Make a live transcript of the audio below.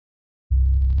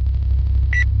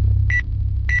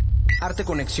Arte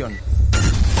Conexión.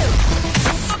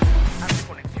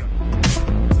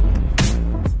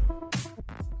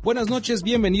 Buenas noches,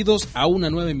 bienvenidos a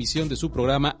una nueva emisión de su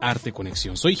programa Arte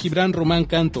Conexión. Soy Gibran Román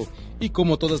Canto y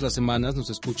como todas las semanas nos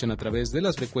escuchan a través de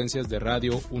las frecuencias de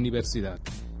Radio Universidad.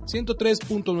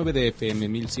 103.9 de FM,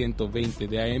 1120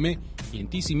 de AM y en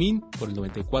Tizimín por el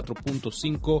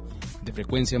 94.5 de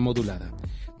frecuencia modulada.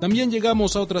 También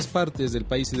llegamos a otras partes del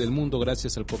país y del mundo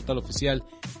gracias al portal oficial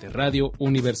de Radio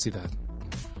Universidad.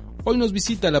 Hoy nos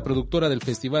visita la productora del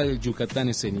Festival Yucatán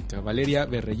Escénica, Valeria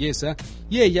Verreyesa,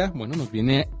 y ella, nos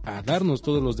viene a darnos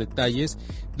todos los detalles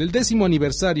del 10º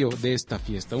aniversario de esta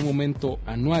fiesta, un momento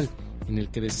anual en el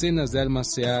que decenas de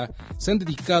almas se han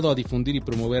dedicado a difundir y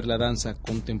promover la danza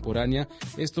contemporánea,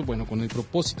 esto con el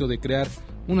propósito de crear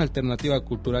una alternativa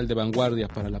cultural de vanguardia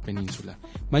para la península.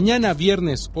 Mañana,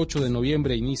 viernes 8 de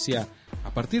noviembre, inicia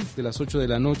a partir de las 8 de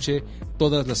la noche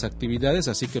todas las actividades,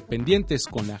 así que pendientes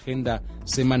con la agenda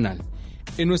semanal.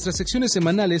 En nuestras secciones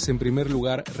semanales, en primer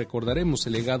lugar, recordaremos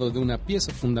el legado de una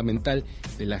pieza fundamental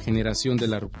de la generación de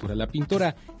la ruptura, la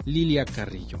pintora Lilia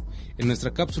Carrillo. En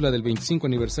nuestra cápsula del 25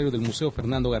 aniversario del Museo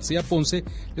Fernando García Ponce,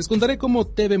 les contaré cómo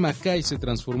TV Macay se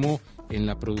transformó en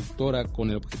la productora con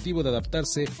el objetivo de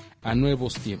adaptarse a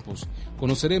nuevos tiempos.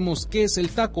 Conoceremos qué es el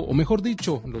taco, o mejor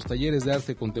dicho, los talleres de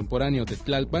arte contemporáneo de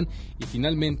Tlalpan, y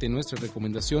finalmente en nuestra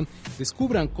recomendación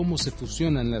descubran cómo se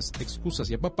fusionan las excusas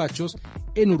y apapachos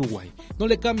en Uruguay. No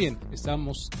le cambien,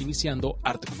 estamos iniciando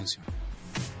Arte Conexión.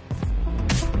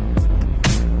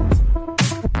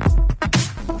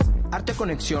 Arte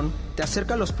Conexión te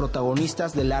acerca a los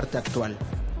protagonistas del arte actual.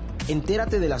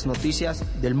 Entérate de las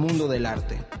noticias del mundo del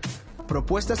arte.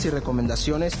 Propuestas y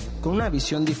recomendaciones con una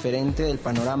visión diferente del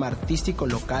panorama artístico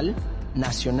local,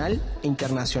 nacional e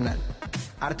internacional.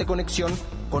 Arte Conexión,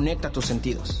 conecta tus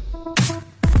sentidos.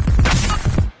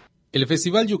 El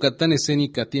Festival Yucatán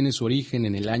Escénica tiene su origen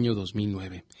en el año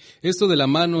 2009. Esto de la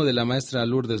mano de la maestra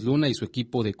Lourdes Luna y su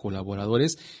equipo de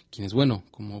colaboradores, quienes,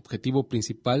 como objetivo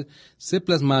principal se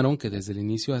plasmaron que desde el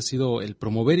inicio ha sido el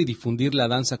promover y difundir la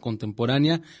danza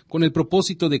contemporánea con el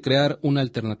propósito de crear una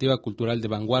alternativa cultural de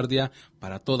vanguardia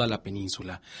para toda la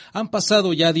península. Han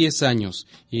pasado ya 10 años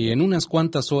y en unas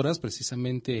cuantas horas,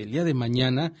 precisamente el día de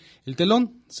mañana, el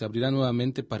telón se abrirá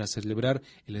nuevamente para celebrar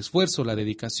el esfuerzo, la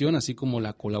dedicación, así como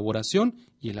la colaboración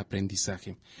y el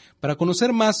aprendizaje. Para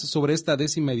conocer más sobre esta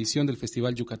 10ª edición del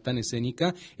Festival Yucatán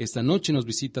Escénica, esta noche nos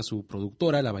visita su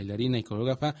productora, la bailarina y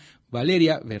coreógrafa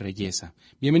Valeria Verreyesa.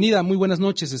 Bienvenida, muy buenas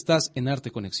noches, estás en Arte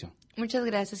Conexión. Muchas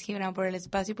gracias, Gibran, por el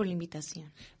espacio y por la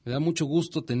invitación. Me da mucho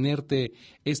gusto tenerte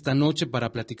esta noche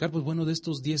para platicar, de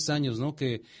estos 10 años,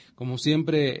 que como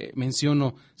siempre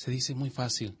menciono, se dice muy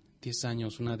fácil. 10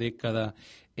 años, una década,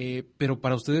 pero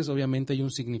para ustedes obviamente hay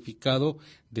un significado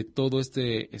de todo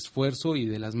este esfuerzo y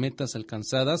de las metas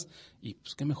alcanzadas, y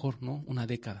pues qué mejor, ¿no? Una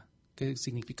década. ¿Qué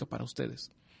significa para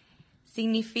ustedes?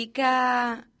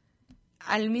 Significa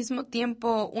al mismo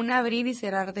tiempo un abrir y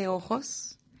cerrar de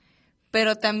ojos,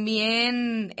 pero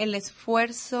también el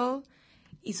esfuerzo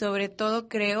y sobre todo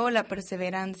creo la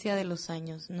perseverancia de los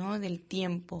años, ¿no? Del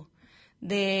tiempo,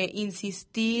 de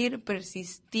insistir,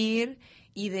 persistir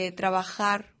y de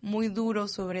trabajar muy duro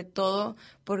sobre todo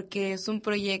porque es un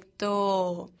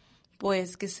proyecto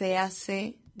que se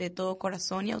hace de todo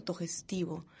corazón y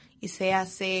autogestivo y se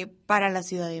hace para la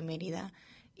ciudad de Mérida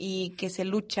y que se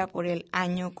lucha por él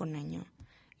año con año.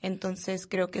 Entonces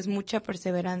creo que es mucha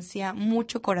perseverancia,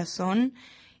 mucho corazón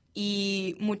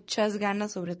y muchas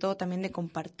ganas sobre todo también de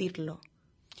compartirlo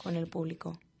con el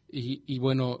público. Y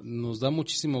nos da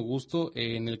muchísimo gusto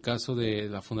en el caso de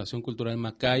la Fundación Cultural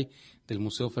Macay, del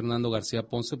Museo Fernando García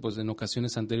Ponce, pues en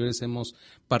ocasiones anteriores hemos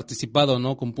participado,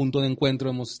 ¿no? Con Punto de Encuentro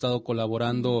hemos estado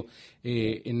colaborando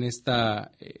en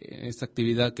esta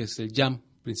actividad que es el Jam,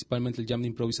 principalmente el Jam de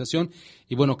improvisación.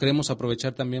 Y queremos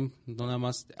aprovechar también, no nada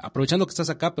más, aprovechando que estás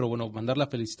acá, pero mandar la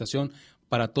felicitación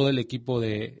para todo el equipo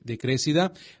de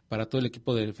Crécida, para todo el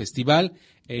equipo del festival,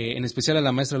 en especial a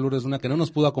la maestra Lourdes Luna, que no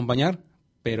nos pudo acompañar,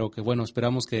 pero que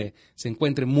esperamos que se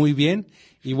encuentre muy bien.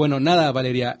 Y nada,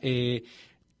 Valeria,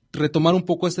 retomar un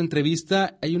poco esta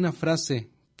entrevista, hay una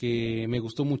frase que me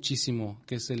gustó muchísimo,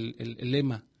 que es el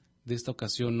lema de esta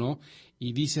ocasión, ¿no?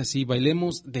 Y dice así: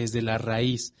 bailemos desde la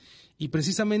raíz. Y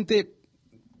precisamente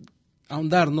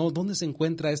ahondar, ¿no? ¿Dónde se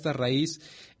encuentra esta raíz?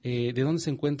 ¿De dónde se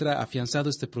encuentra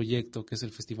afianzado este proyecto que es el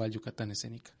Festival Yucatán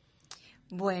Escénica?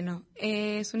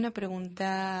 Es una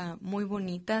pregunta muy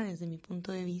bonita desde mi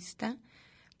punto de vista,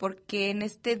 porque en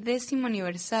este 10º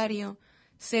aniversario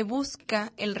se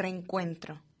busca el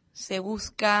reencuentro Se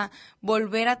busca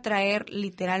volver a traer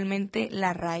literalmente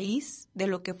la raíz de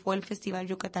lo que fue el Festival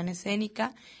Yucatán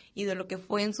Escénica y de lo que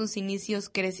fue en sus inicios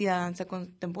Crécida Danza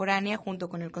Contemporánea junto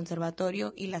con el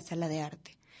Conservatorio y la Sala de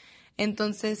Arte.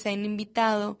 Entonces se han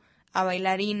invitado a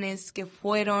bailarines que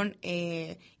fueron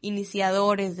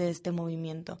iniciadores de este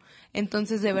movimiento.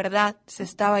 Entonces, de verdad, se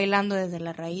está bailando desde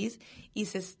la raíz y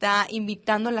se está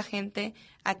invitando a la gente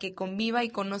a que conviva y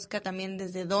conozca también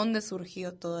desde dónde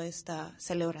surgió toda esta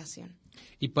celebración.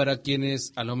 Y para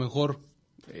quienes a lo mejor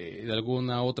de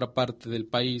alguna otra parte del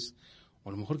país, o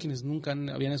a lo mejor quienes nunca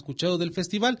habían escuchado del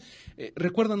festival,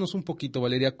 recuérdanos un poquito,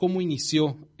 Valeria, cómo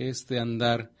inició este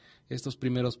andar, estos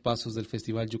primeros pasos del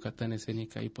Festival Yucatán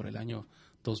Escénica ahí por el año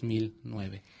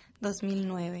 2009.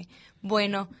 2009.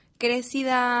 Bueno,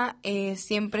 Crécida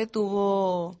siempre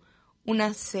tuvo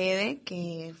una sede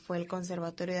que fue el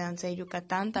Conservatorio de Danza de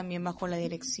Yucatán, también bajo la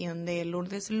dirección de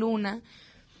Lourdes Luna.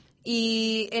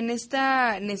 Y en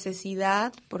esta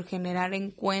necesidad por generar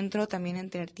encuentro también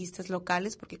entre artistas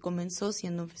locales, porque comenzó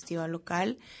siendo un festival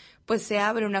local, pues se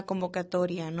abre una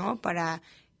convocatoria, ¿no? Para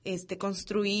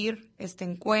construir este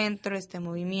encuentro, este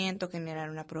movimiento, generar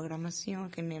una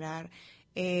programación, generar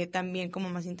también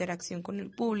como más interacción con el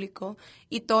público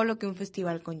y todo lo que un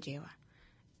festival conlleva.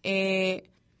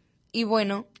 Y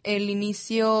bueno, el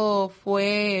inicio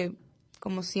fue,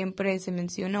 como siempre se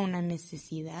menciona, una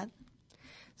necesidad.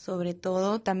 Sobre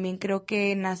todo, también creo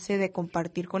que nace de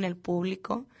compartir con el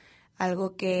público.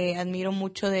 Algo que admiro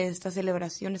mucho de esta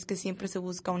celebración es que siempre se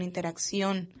busca una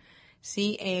interacción,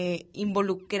 ¿sí?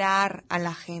 Involucrar a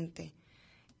la gente.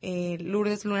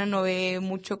 Lourdes Luna no ve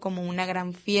mucho como una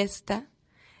gran fiesta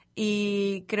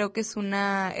y creo que es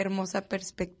una hermosa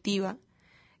perspectiva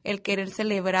el querer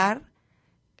celebrar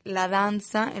la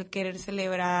danza, el querer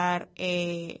celebrar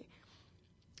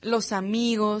los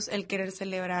amigos, el querer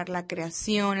celebrar la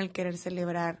creación, el querer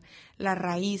celebrar las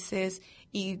raíces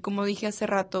y, como dije hace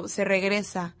rato, se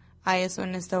regresa a eso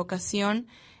en esta ocasión.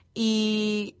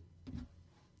 Y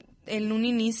en un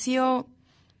inicio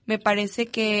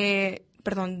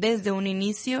desde un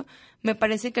inicio me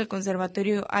parece que el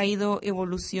conservatorio ha ido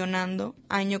evolucionando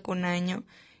año con año,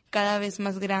 cada vez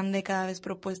más grande, cada vez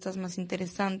propuestas más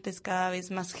interesantes, cada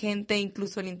vez más gente,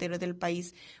 incluso al interior del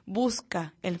país,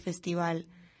 busca el festival.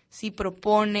 Sí,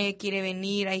 propone, quiere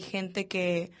venir, hay gente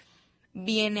que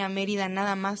viene a Mérida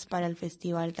nada más para el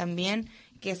festival también,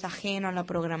 que es ajeno a la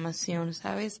programación,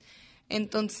 ¿sabes?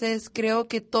 Entonces creo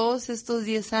que todos estos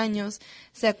 10 años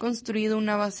se ha construido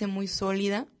una base muy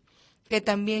sólida, que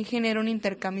también genera un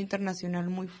intercambio internacional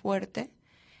muy fuerte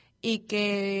y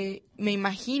que me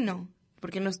imagino,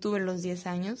 porque no estuve en los 10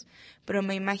 años, pero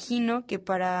me imagino que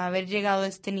para haber llegado a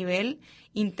este nivel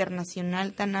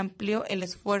internacional tan amplio, el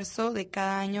esfuerzo de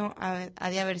cada año ha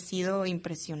de haber sido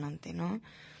impresionante, ¿no?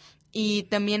 Y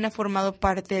también ha formado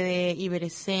parte de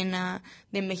Iberescena,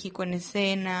 de México en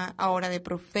Escena, ahora de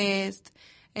Profest.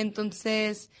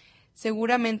 Entonces,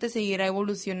 seguramente seguirá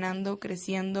evolucionando,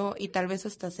 creciendo y tal vez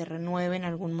hasta se renueve en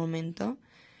algún momento,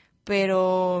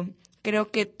 pero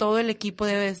creo que todo el equipo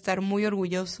debe estar muy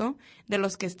orgulloso de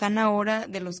los que están ahora,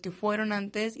 de los que fueron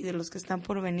antes y de los que están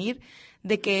por venir,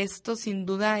 de que esto sin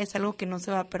duda es algo que no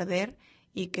se va a perder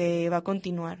y que va a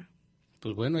continuar.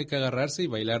 Pues bueno, hay que agarrarse y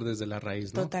bailar desde la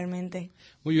raíz, ¿no? Totalmente.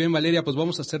 Muy bien, Valeria, pues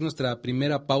vamos a hacer nuestra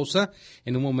primera pausa.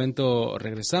 En un momento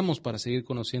regresamos para seguir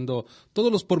conociendo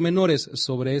todos los pormenores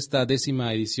sobre esta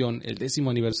 10ª edición, el 10º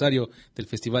aniversario del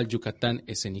Festival Yucatán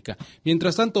Escénica.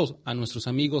 Mientras tanto, a nuestros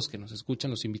amigos que nos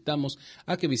escuchan, los invitamos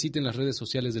a que visiten las redes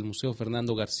sociales del Museo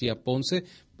Fernando García Ponce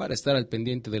para estar al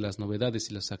pendiente de las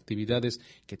novedades y las actividades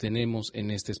que tenemos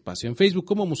en este espacio. En Facebook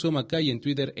como Museo Macay, en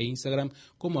Twitter e Instagram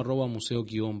como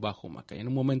 @museo_macay. En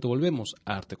un momento volvemos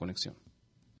a Arte Conexión.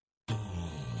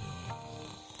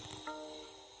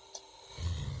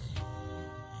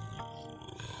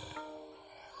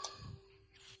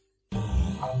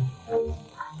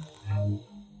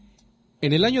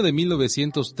 En el año de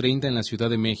 1930 en la Ciudad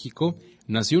de México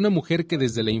nació una mujer que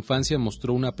desde la infancia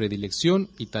mostró una predilección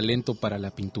y talento para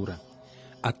la pintura,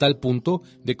 a tal punto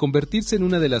de convertirse en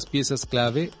una de las piezas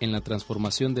clave en la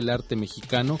transformación del arte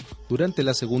mexicano durante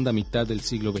la segunda mitad del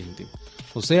siglo XX,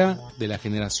 o sea, de la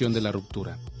generación de la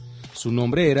ruptura. Su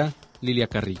nombre era Lilia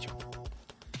Carrillo.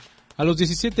 A los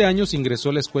 17 años ingresó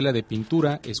a la Escuela de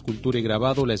Pintura, Escultura y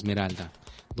Grabado La Esmeralda,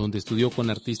 donde estudió con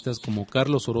artistas como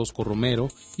Carlos Orozco Romero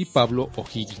y Pablo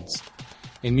O'Higgins.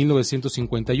 En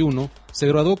 1951 se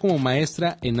graduó como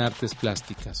maestra en artes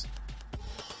plásticas.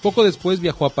 Poco después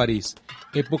viajó a París,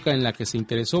 época en la que se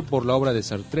interesó por la obra de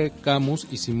Sartre, Camus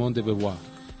y Simone de Beauvoir,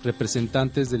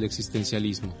 representantes del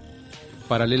existencialismo.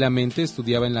 Paralelamente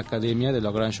estudiaba en la Academia de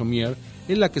la Grand Chaumière,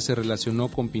 en la que se relacionó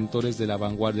con pintores de la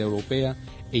vanguardia europea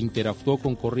e interactuó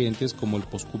con corrientes como el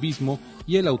poscubismo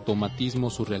y el automatismo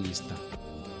surrealista.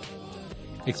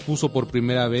 Expuso por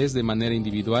primera vez de manera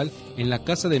individual en la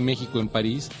Casa de México en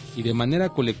París y de manera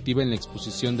colectiva en la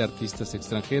Exposición de Artistas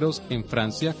Extranjeros en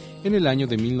Francia en el año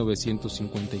de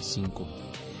 1955.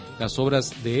 Las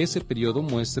obras de ese periodo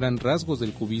muestran rasgos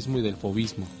del cubismo y del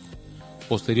fauvismo.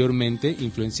 Posteriormente,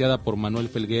 influenciada por Manuel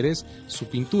Felgueres, su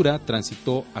pintura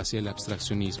transitó hacia el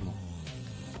abstraccionismo.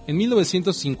 En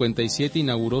 1957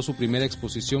 inauguró su primera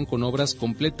exposición con obras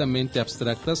completamente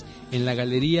abstractas en la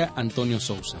Galería Antonio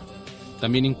Sousa.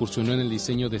 También incursionó en el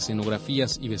diseño de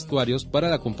escenografías y vestuarios para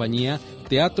la compañía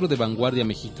Teatro de Vanguardia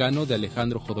Mexicano de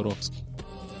Alejandro Jodorowsky.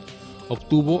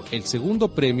 Obtuvo el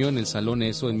segundo premio en el Salón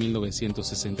ESO en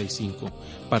 1965.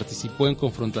 Participó en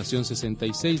Confrontación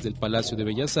 66 del Palacio de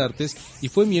Bellas Artes y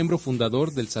fue miembro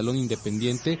fundador del Salón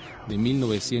Independiente de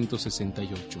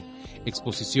 1968.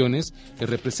 Exposiciones que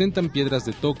representan piedras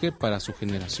de toque para su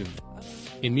generación.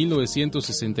 En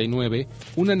 1969,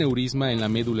 un aneurisma en la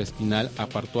médula espinal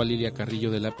apartó a Lilia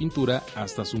Carrillo de la pintura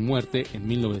hasta su muerte en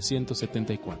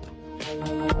 1974.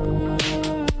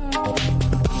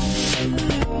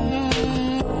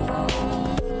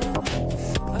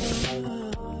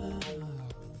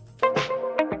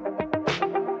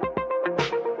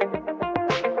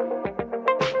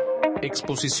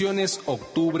 Exposiciones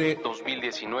octubre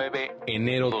 2019,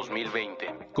 enero 2020.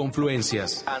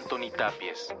 Confluencias: Anthony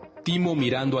Tapies, Timo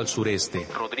mirando al sureste,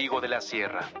 Rodrigo de la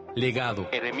Sierra. Legado: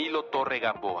 Eremilo Torre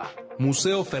Gamboa.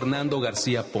 Museo Fernando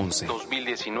García Ponce,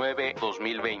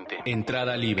 2019-2020.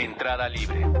 Entrada libre. Entrada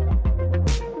libre.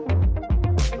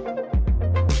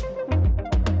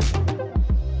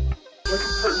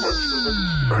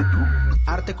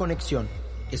 Arte Conexión.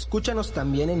 Escúchanos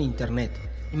también en internet.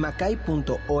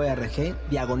 macay.org/radio.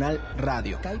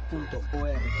 macay.org/radio.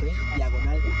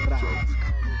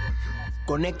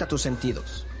 Conecta tus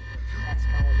sentidos.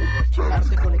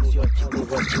 Arte Conexión.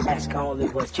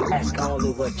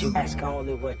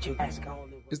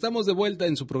 Estamos de vuelta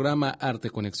en su programa Arte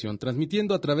Conexión,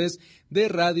 transmitiendo a través de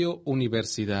Radio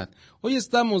Universidad. Hoy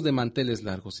estamos de manteles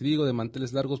largos, y digo de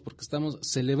manteles largos porque estamos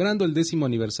celebrando el 10º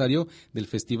aniversario del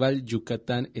Festival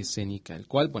Yucatán Escénica, el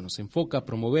cual, se enfoca a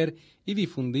promover y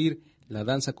difundir la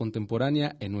danza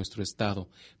contemporánea en nuestro estado.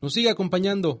 Nos sigue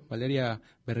acompañando Valeria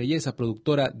Berreyesa,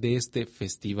 productora de este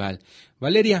festival.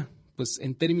 Valeria, pues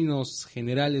en términos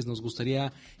generales nos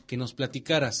gustaría que nos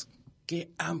platicaras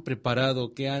qué han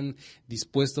preparado, qué han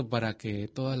dispuesto para que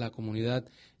toda la comunidad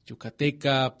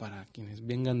yucateca, para quienes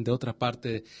vengan de otra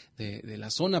parte de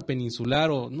la zona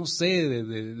peninsular o no sé,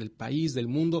 del país, del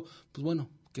mundo,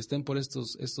 que estén por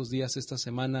estos días, esta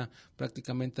semana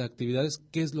prácticamente de actividades.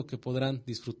 ¿Qué es lo que podrán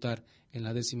disfrutar en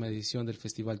la 10ª edición del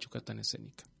Festival Yucatán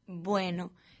Escénica?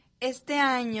 Bueno, este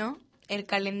año el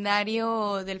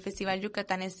calendario del Festival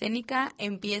Yucatán Escénica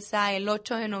empieza el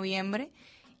 8 de noviembre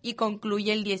y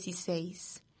concluye el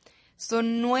 16.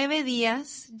 Son 9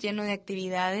 días llenos de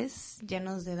actividades,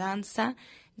 llenos de danza,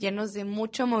 llenos de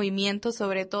mucho movimiento,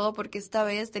 sobre todo porque esta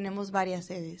vez tenemos varias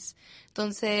sedes.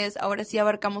 Entonces, ahora sí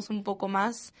abarcamos un poco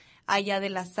más allá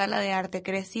de la Sala de Arte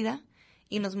Crécida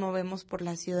y nos movemos por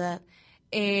la ciudad.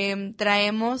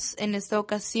 Traemos en esta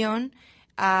ocasión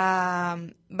a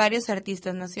varios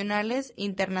artistas nacionales,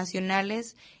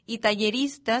 internacionales y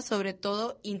talleristas, sobre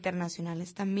todo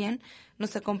internacionales también.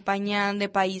 Nos acompañan de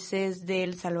países de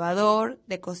El Salvador,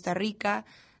 de Costa Rica,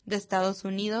 de Estados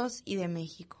Unidos y de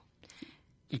México.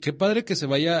 Y qué padre que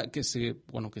que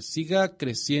siga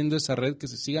creciendo esa red, que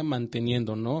se siga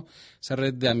manteniendo, ¿no? Esa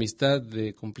red de amistad,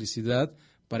 de complicidad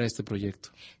para este proyecto.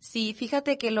 Sí,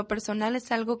 fíjate que lo personal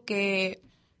es algo que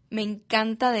me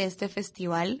encanta de este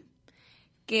festival,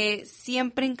 que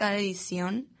siempre en cada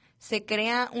edición se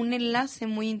crea un enlace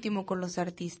muy íntimo con los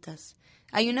artistas.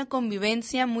 Hay una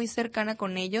convivencia muy cercana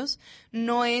con ellos.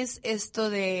 No es esto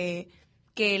de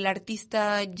que el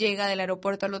artista llega del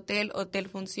aeropuerto al hotel,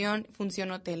 función,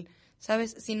 hotel,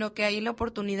 ¿sabes? Sino que hay la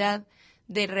oportunidad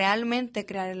de realmente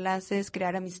crear enlaces,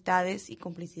 crear amistades y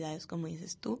complicidades, como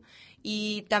dices tú,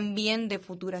 y también de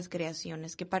futuras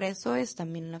creaciones, que para eso es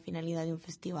también la finalidad de un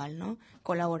festival, ¿no?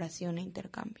 Colaboración e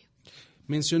intercambio.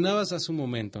 Mencionabas hace un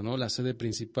momento, ¿no? La sede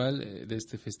principal de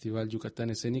este Festival Yucatán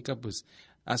Escénica, pues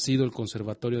ha sido el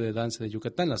Conservatorio de Danza de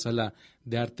Yucatán, la Sala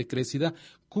de Arte Crécida.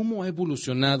 ¿Cómo ha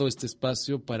evolucionado este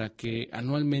espacio para que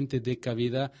anualmente dé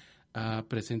cabida a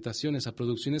presentaciones, a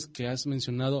producciones que has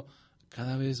mencionado?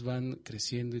 Cada vez van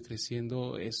creciendo y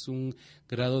creciendo, es un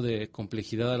grado de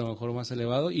complejidad a lo mejor más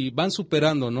elevado y van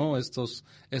superando, ¿no? estos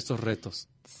retos.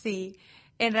 Sí.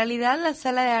 En realidad, la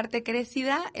Sala de Arte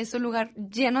Crécida es un lugar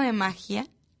lleno de magia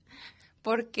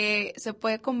porque se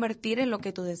puede convertir en lo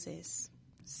que tú desees,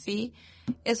 ¿sí?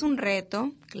 Es un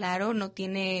reto, claro, no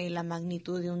tiene la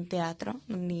magnitud de un teatro,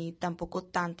 ni tampoco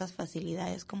tantas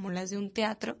facilidades como las de un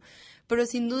teatro, pero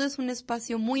sin duda es un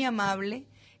espacio muy amable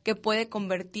que puede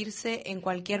convertirse en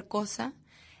cualquier cosa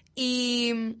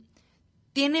y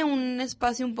tiene un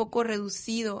espacio un poco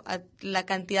reducido a la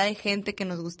cantidad de gente que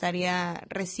nos gustaría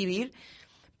recibir,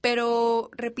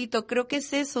 pero repito, creo que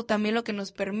es eso también lo que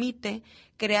nos permite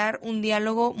crear un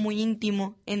diálogo muy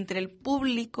íntimo entre el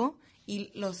público y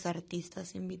los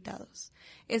artistas invitados.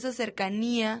 Esa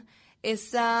cercanía,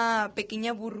 esa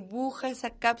pequeña burbuja,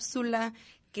 esa cápsula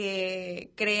que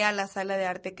crea la Sala de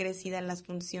Arte Crécida en las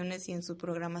funciones y en su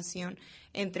programación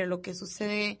entre lo que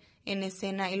sucede en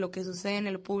escena y lo que sucede en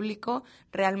el público,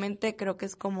 realmente creo que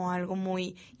es como algo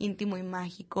muy íntimo y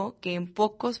mágico que en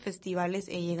pocos festivales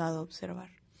he llegado a observar.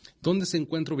 ¿Dónde se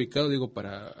encuentra ubicado? Digo,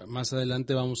 para más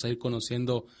adelante vamos a ir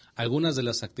conociendo algunas de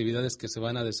las actividades que se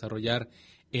van a desarrollar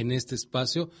en este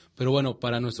espacio, pero bueno,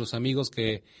 para nuestros amigos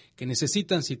que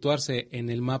necesitan situarse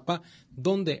en el mapa,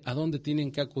 ¿a dónde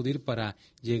tienen que acudir para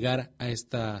llegar a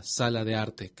esta Sala de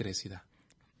Arte Crécida?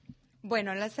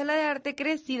 Bueno, la Sala de Arte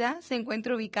Crécida se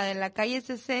encuentra ubicada en la calle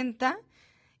 60,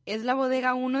 es la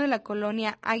bodega 1 de la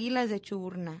colonia Águilas de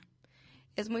Chuburná.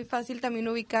 Es muy fácil también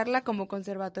ubicarla como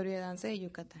Conservatorio de Danza de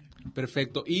Yucatán.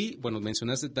 Perfecto. Y bueno,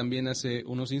 mencionaste también hace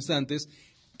unos instantes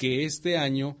que este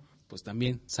año pues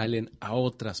también salen a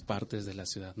otras partes de la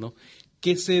ciudad, ¿no?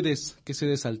 ¿Qué sedes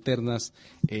alternas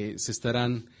se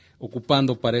estarán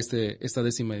ocupando para esta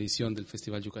 10ª edición del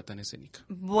Festival Yucatán Escénica?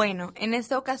 Bueno, en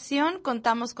esta ocasión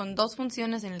contamos con 2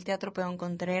 funciones en el Teatro Peón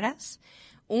Contreras,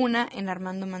 una en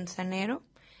Armando Manzanero.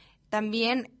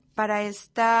 También para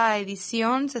esta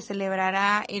edición se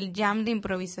celebrará el Jam de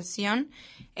improvisación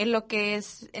en lo que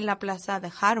es en la Plaza de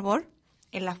Harbor,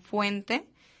 en La Fuente,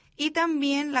 y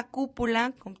también la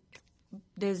cúpula,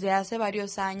 desde hace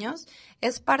varios años,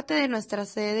 es parte de nuestra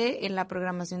sede en la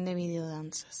programación de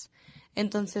videodanzas.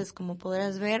 Entonces, como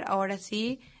podrás ver, ahora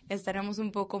sí estaremos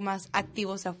un poco más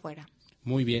activos afuera.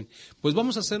 Muy bien, pues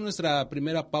vamos a hacer nuestra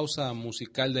primera pausa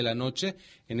musical de la noche.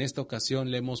 En esta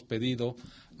ocasión le hemos pedido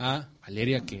a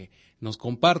Valeria que nos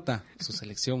comparta su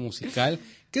selección musical.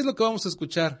 ¿Qué es lo que vamos a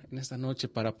escuchar en esta noche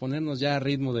para ponernos ya a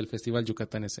ritmo del Festival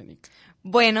Yucatán Escénica?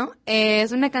 Bueno,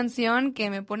 es una canción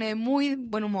que me pone de muy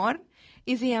buen humor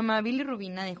y se llama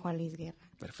Bilirrubina de Juan Luis Guerra.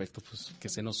 Perfecto, pues que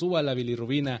se nos suba la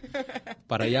bilirrubina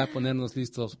para ya ponernos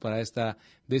listos para esta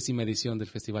 10ª edición del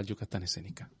Festival Yucatán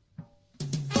Escénica.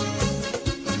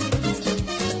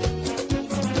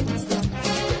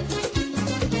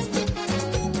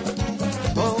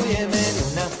 Oye, me dio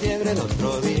una fiebre el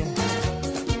otro día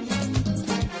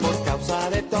por causa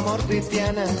de tu amor,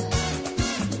 Cristiana,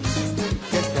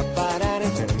 que fui a parar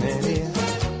enfermería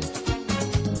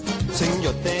sin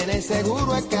yo tener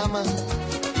seguro de cama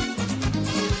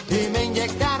y me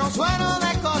inyectaron suero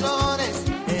de colores,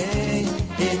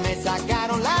 y me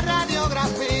sacaron la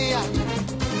radiografía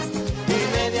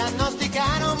y me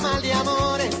diagnosticaron mal de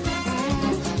amores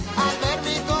al ver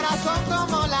mi corazón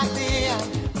como latía.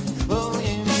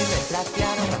 Oye, me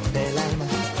trastearon ante el alma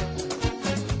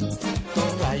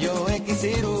con rayo X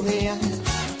cirugía,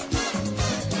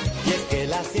 y es que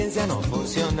la ciencia no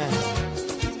funciona,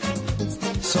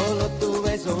 solo tu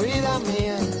beso, vida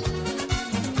mía.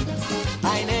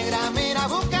 Ay, negra, mira,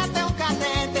 búscate un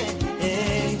catete,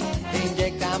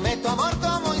 inyéctame tu amor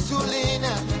como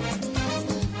insulina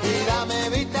y dame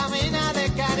vitamina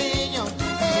de cariño,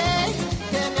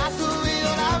 que me ha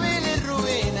subido la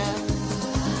bilirrubina.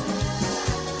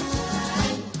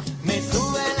 Me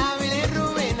sube la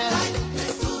bilirrubina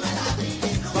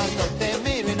cuando te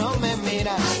miro y no me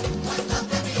miras,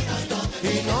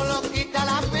 y no lo quita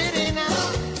la aspirina.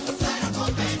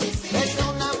 Es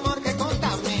un amor que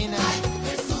contamina.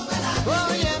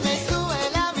 Oye, me sube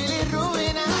la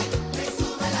bilirrubina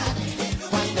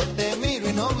cuando te miro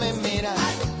y no me miras,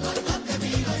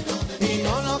 y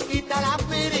no lo quita la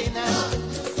aspirina.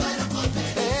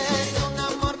 Es un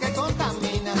amor que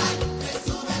contamina.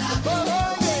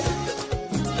 Oye.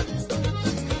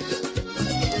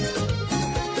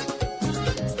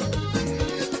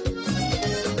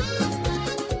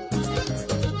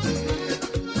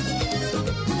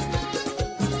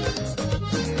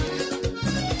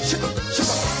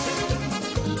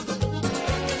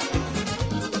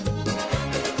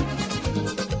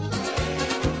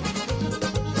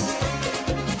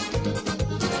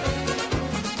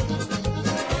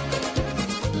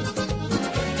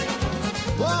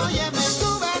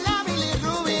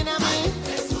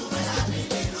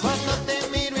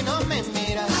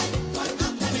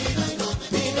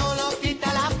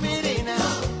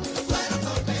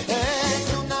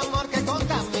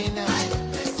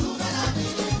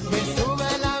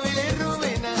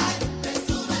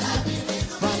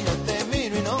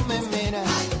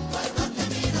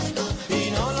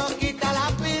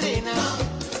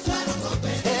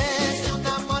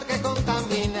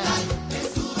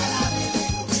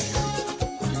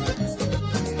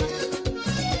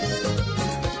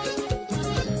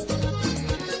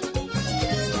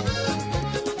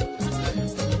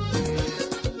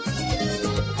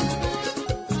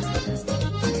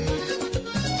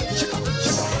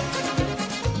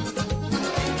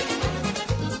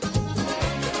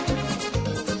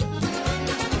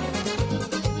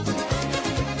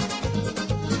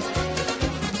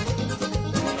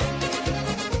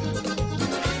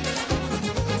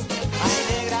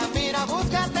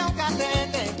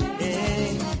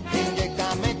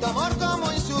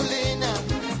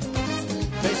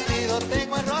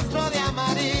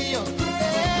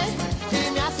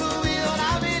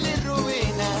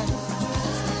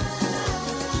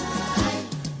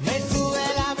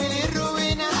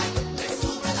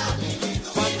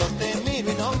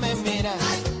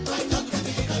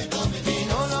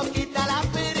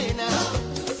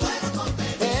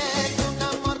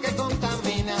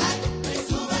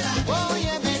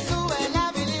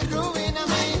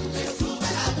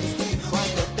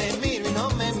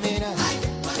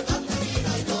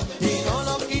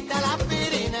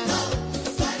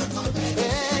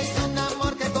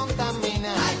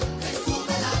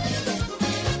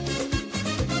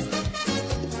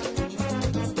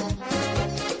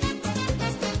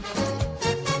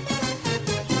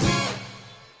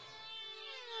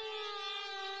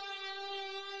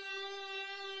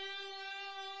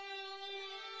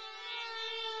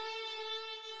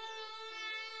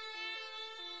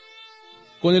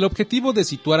 Con el objetivo de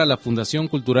situar a la Fundación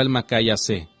Cultural Macay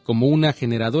AC como una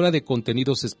generadora de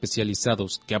contenidos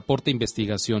especializados que aporta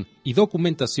investigación y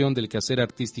documentación del quehacer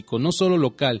artístico no solo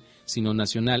local, sino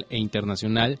nacional e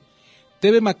internacional,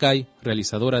 TV Macay,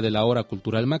 realizadora de la Hora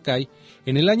Cultural Macay,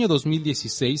 en el año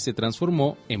 2016 se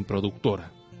transformó en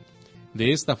productora.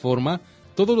 De esta forma,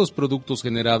 todos los productos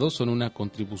generados son una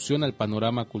contribución al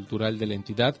panorama cultural de la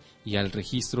entidad y al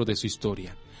registro de su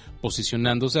historia,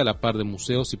 posicionándose a la par de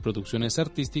museos y producciones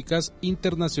artísticas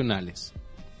internacionales.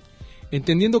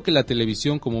 Entendiendo que la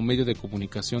televisión como medio de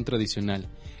comunicación tradicional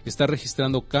está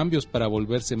registrando cambios para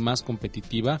volverse más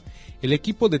competitiva, el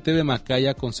equipo de TV Macay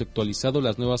ha conceptualizado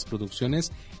las nuevas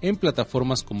producciones en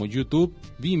plataformas como YouTube,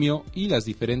 Vimeo y las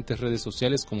diferentes redes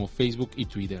sociales como Facebook y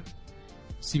Twitter.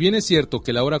 Si bien es cierto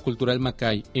que la Hora Cultural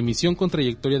Macay, emisión con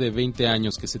trayectoria de 20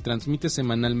 años que se transmite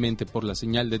semanalmente por la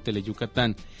señal de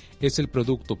Teleyucatán, es el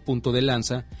producto punto de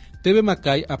lanza, TV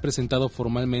Macay ha presentado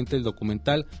formalmente el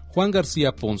documental Juan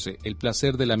García Ponce, El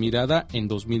placer de la mirada en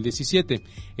 2017,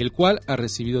 el cual ha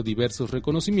recibido diversos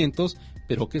reconocimientos,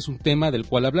 pero que es un tema del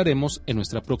cual hablaremos en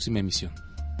nuestra próxima emisión.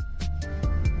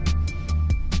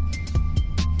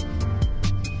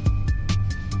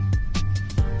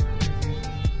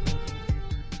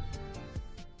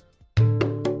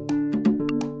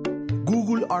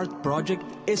 Google Art Project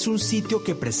es un sitio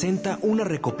que presenta una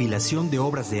recopilación de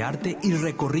obras de arte y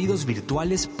recorridos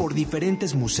virtuales por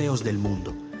diferentes museos del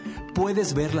mundo.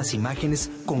 Puedes ver las imágenes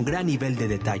con gran nivel de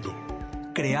detalle,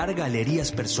 crear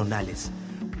galerías personales,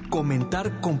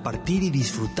 comentar, compartir y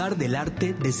disfrutar del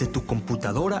arte desde tu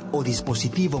computadora o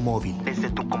dispositivo móvil.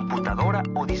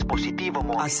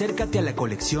 Acércate a la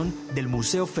colección del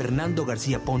Museo Fernando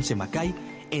García Ponce Macay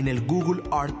en el Google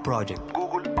Art Project.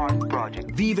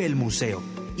 Vive el museo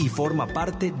y forma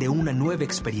parte de una nueva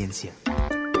experiencia.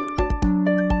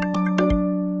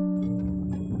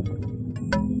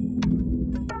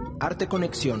 Arte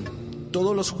Conexión,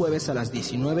 todos los jueves a las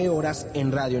 19 horas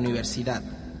en Radio Universidad,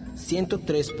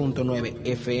 103.9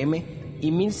 FM y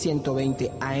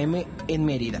 1120 AM en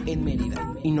Mérida,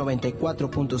 y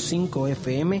 94.5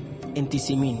 FM en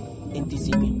Tizimín.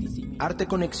 Arte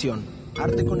Conexión.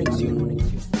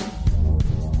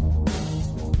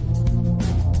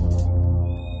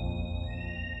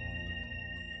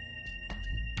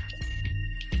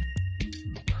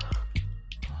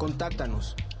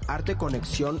 Contáctanos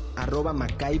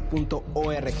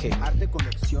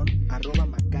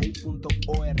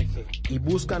arteconexion@macay.org y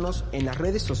búscanos en las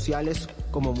redes sociales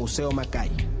como Museo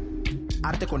Macay.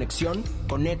 Arte Conexión,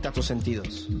 conecta tus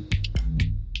sentidos.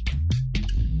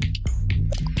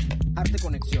 Arte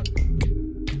Conexión.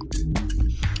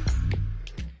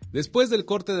 Después del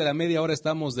corte de la media hora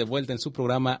estamos de vuelta en su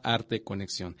programa Arte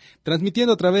Conexión,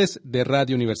 transmitiendo a través de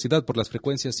Radio Universidad por las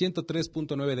frecuencias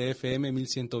 103.9 de FM,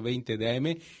 1120 de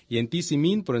AM y en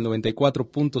Tizimín por el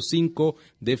 94.5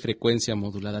 de frecuencia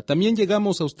modulada. También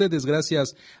llegamos a ustedes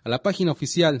gracias a la página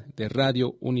oficial de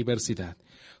Radio Universidad.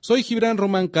 Soy Gibran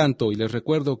Román Canto y les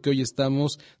recuerdo que hoy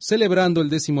estamos celebrando el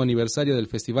 10º aniversario del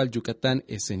Festival Yucatán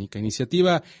Escénica,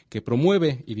 iniciativa que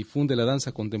promueve y difunde la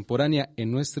danza contemporánea en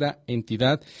nuestra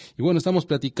entidad. Y bueno, estamos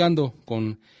platicando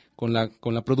con la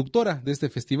productora de este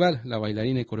festival, la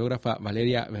bailarina y coreógrafa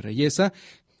Valeria Berreyesa,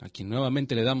 a quien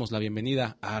nuevamente le damos la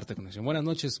bienvenida a Arte Conexión. Buenas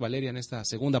noches, Valeria, en esta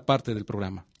segunda parte del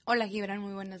programa. Hola, Gibran,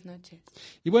 muy buenas noches.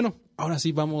 Y bueno, ahora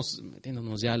sí vamos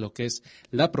metiéndonos ya a lo que es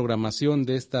la programación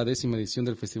de esta 10ª edición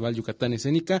del Festival Yucatán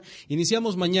Escénica.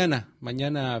 Iniciamos mañana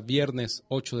viernes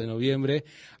 8 de noviembre,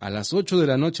 a las 8 de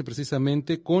la noche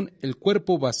precisamente, con El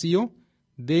Cuerpo Vacío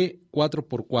de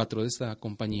 4x4 de esta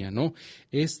compañía, ¿no?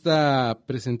 Esta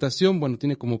presentación, bueno,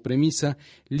 tiene como premisa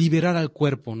liberar al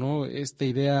cuerpo, ¿no? Esta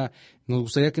idea, nos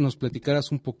gustaría que nos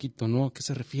platicaras un poquito, ¿no? ¿A qué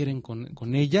se refieren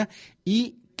con ella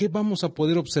y qué vamos a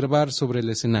poder observar sobre el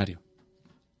escenario?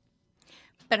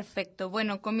 Perfecto.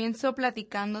 Bueno, comienzo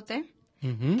platicándote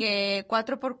que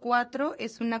 4x4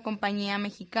 es una compañía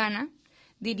mexicana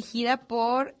dirigida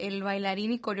por el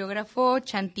bailarín y coreógrafo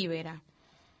Chanti Vera.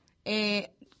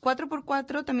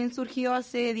 4x4 también surgió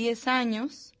hace 10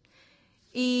 años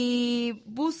y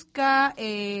busca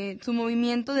su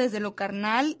movimiento desde lo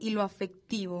carnal y lo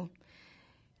afectivo.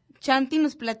 Chanti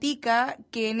nos platica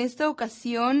que en esta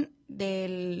ocasión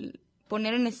del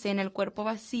poner en escena El Cuerpo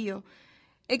Vacío,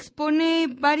 expone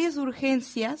varias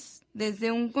urgencias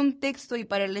desde un contexto y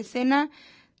para la escena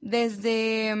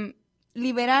desde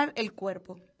liberar el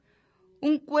cuerpo.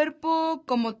 Un cuerpo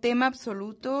como tema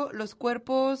absoluto, los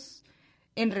cuerpos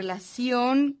en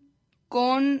relación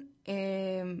con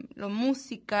la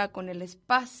música, con el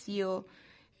espacio,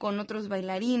 con otros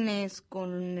bailarines,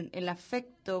 con el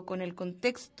afecto, con el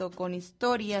contexto, con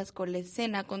historias, con la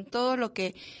escena, con todo lo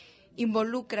que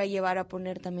involucra llevar a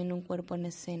poner también un cuerpo en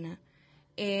escena.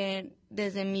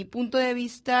 Desde mi punto de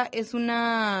vista es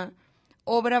una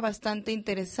obra bastante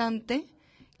interesante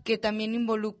que también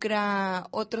involucra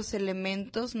otros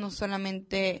elementos, no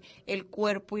solamente el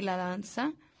cuerpo y la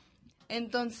danza.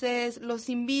 Entonces los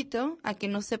invito a que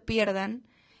no se pierdan.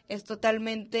 Es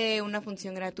totalmente una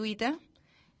función gratuita,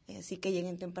 así que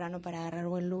lleguen temprano para agarrar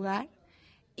buen lugar.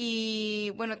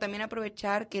 Y bueno, también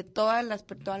aprovechar que toda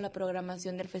la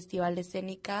programación del Festival de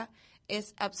Escénica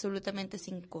es absolutamente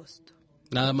sin costo.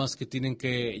 Nada más que tienen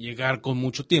que llegar con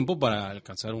mucho tiempo para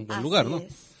alcanzar un buen lugar, ¿no?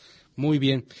 Es. Muy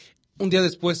bien. Un día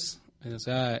después, o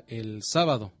sea, el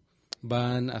sábado,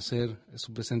 van a hacer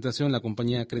su presentación la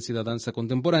compañía Crécida Danza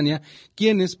Contemporánea,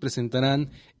 quienes presentarán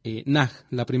NAG,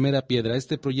 la primera piedra.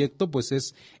 Este proyecto pues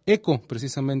es eco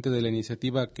precisamente de la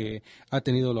iniciativa que ha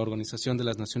tenido la Organización de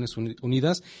las Naciones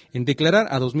Unidas en declarar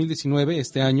a 2019,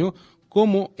 este año,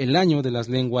 como el año de las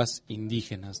lenguas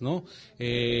indígenas, ¿no?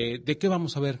 ¿De qué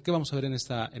vamos a ver? ¿Qué vamos a ver en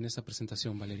esta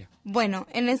presentación, Valeria? Bueno,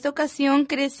 en esta ocasión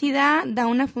Crécida da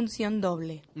una función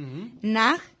doble.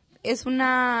 NAG es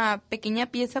una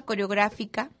pequeña pieza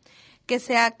coreográfica que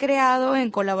se ha creado en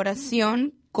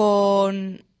colaboración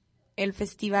con el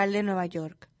Festival de Nueva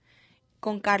York,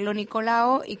 con Carlo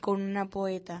Nicolao y con una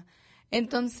poeta.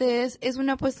 Entonces, es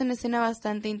una puesta en escena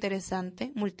bastante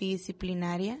interesante,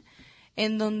 multidisciplinaria,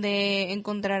 en donde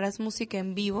encontrarás música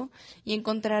en vivo y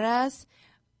encontrarás,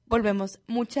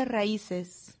 muchas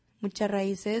raíces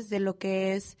de lo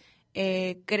que es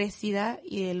Crécida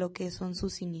y de lo que son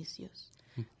sus inicios,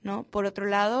 ¿no? Por otro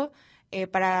lado,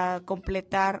 para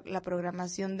completar la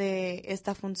programación de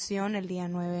esta función el día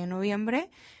 9 de noviembre,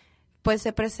 pues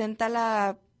se presenta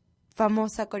la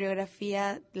famosa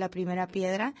coreografía La Primera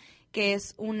Piedra, que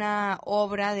es una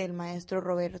obra del maestro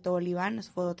Roberto Oliván.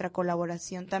 Fue otra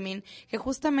colaboración también que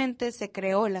justamente se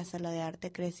creó en la Sala de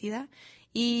Arte Crécida,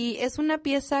 y es una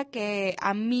pieza que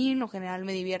a mí en lo general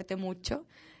me divierte mucho.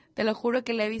 Te lo juro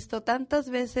que la he visto tantas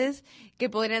veces que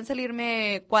podrían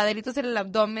salirme cuadritos en el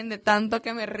abdomen de tanto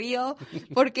que me río,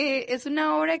 porque es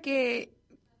una obra que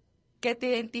te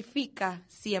identifica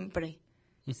siempre.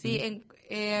 ¿Sí?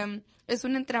 Es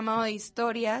un entramado de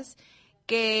historias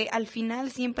que al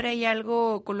final siempre hay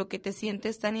algo con lo que te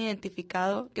sientes tan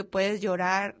identificado que puedes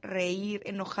llorar, reír,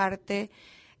 enojarte.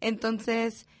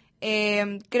 Entonces,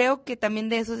 creo que también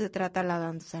de eso se trata la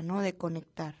danza, ¿no? De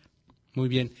conectar. Muy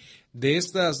bien. De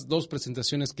estas dos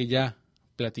presentaciones que ya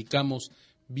platicamos,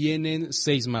 vienen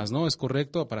 6 más, ¿no? ¿Es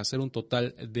correcto? Para hacer un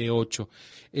total de 8.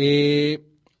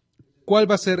 ¿Cuál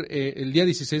va a ser el día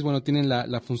 16? Bueno, tienen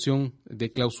la función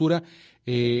de clausura.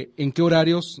 ¿En qué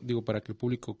horarios? Digo, para que el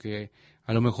público que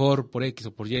a lo mejor por X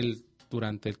o por Y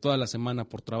durante toda la semana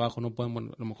por trabajo no pueden,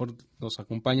 bueno, a lo mejor nos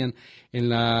acompañan en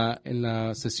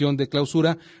la sesión de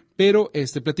clausura, pero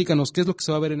platícanos qué es lo que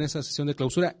se va a ver en esa sesión de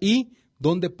clausura y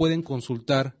dónde pueden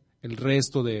consultar el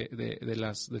resto de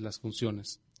las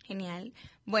funciones. Genial.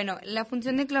 Bueno, la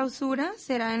función de clausura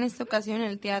será en esta ocasión en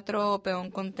el Teatro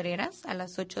Peón Contreras a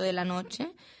las 8 de la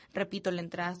noche. Repito, la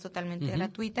entrada es totalmente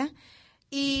gratuita.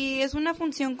 Y es una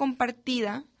función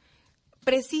compartida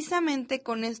precisamente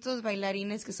con estos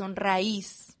bailarines que son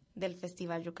raíz del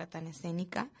Festival Yucatán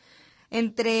Escénica.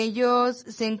 Entre ellos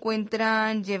se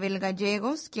encuentran Yebel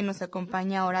Gallegos, quien nos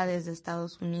acompaña ahora desde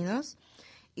Estados Unidos,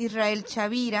 Israel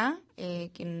Chavira,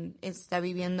 quien está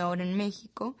viviendo ahora en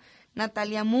México,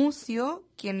 Natalia Mucio,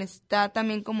 quien está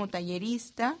también como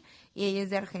tallerista, y ella es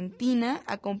de Argentina,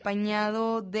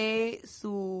 acompañado de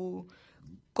su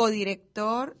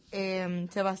codirector,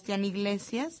 Sebastián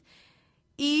Iglesias.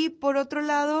 Y por otro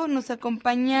lado nos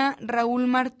acompaña Raúl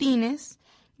Martínez,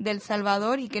 de El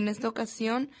Salvador, y que en esta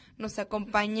ocasión nos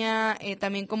acompaña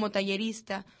también como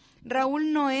tallerista.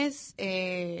 Raúl no es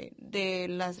de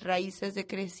las raíces de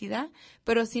Crécida,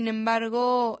 pero sin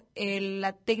embargo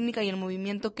la técnica y el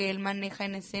movimiento que él maneja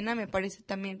en escena me parece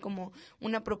también como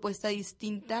una propuesta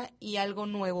distinta y algo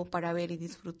nuevo para ver y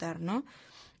disfrutar, ¿no?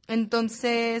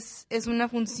 Entonces es una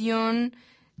función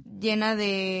llena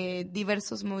de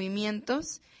diversos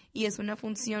movimientos y es una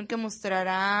función que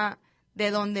mostrará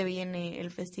de dónde viene el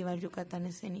Festival Yucatán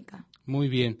Escénica. Muy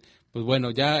bien, pues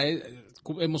bueno, ya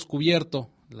hemos cubierto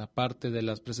la parte de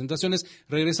las presentaciones.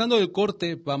 Regresando del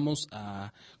corte, vamos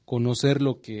a conocer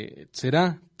lo que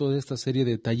será toda esta serie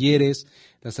de talleres,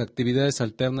 las actividades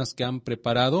alternas que han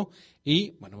preparado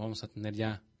y, bueno, vamos a tener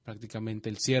ya prácticamente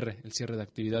el cierre de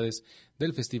actividades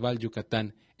del Festival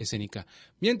Yucatán Escénica.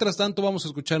 Mientras tanto, vamos a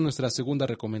escuchar nuestra segunda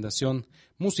recomendación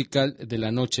musical de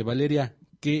la noche. Valeria,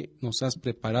 ¿qué nos has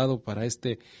preparado para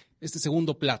este este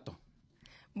segundo plato?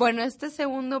 Bueno, este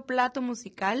segundo plato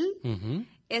musical Uh-huh.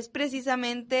 es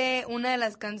precisamente una de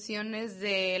las canciones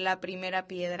de La Primera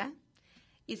Piedra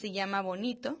y se llama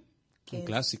Bonito, que Un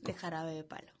clásico. es de Jarabe de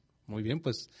Palo. Muy bien,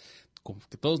 pues con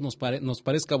que todos nos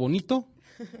parezca bonito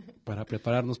para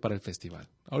prepararnos para el festival.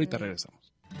 Ahorita regresamos.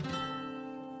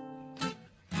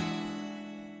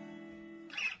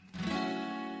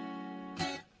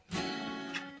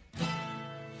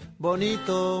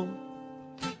 Bonito,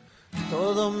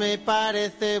 todo me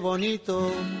parece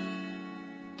bonito.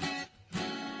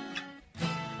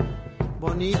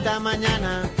 Bonita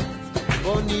mañana,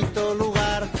 bonito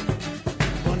lugar,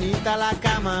 bonita la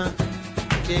cama,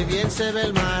 que bien se ve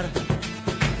el mar.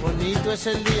 Bonito es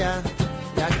el día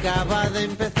que acaba de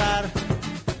empezar,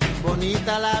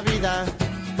 bonita la vida.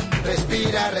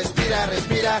 Respira, respira,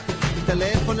 respira. Mi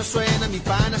teléfono suena, mi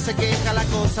pana se queja, la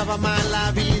cosa va mal,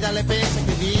 la vida le pesa,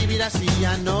 que vivir así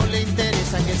ya no le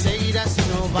interesa, que seguir así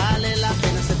no vale la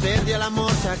pena. Se perdió el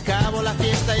amor, se acabó la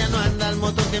fiesta, ya no anda el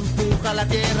motor que empuja la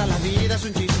tierra. La vida es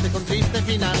un chiste con triste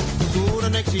final, futuro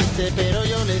no existe, pero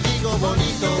yo le digo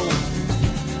bonito.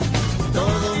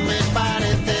 Todo me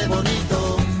parece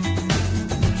bonito.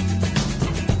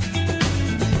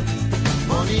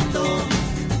 Bonito.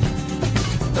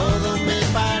 Todo me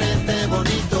parece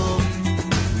bonito.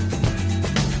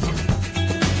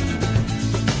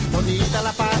 Bonita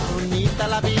la paz, bonita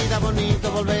la vida,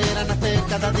 bonito volver a nacer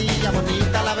cada día.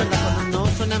 Bonita la verdad cuando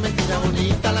no suena mentira,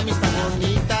 bonita la amistad,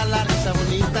 bonita la risa,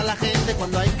 bonita la gente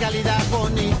cuando hay calidad.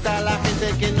 Bonita la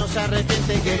gente que no se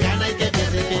arrepiente, que gana y que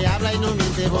pierde, que habla y no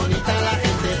miente. Bonita la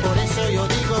gente, por eso yo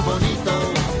digo bonito.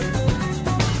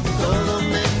 Todo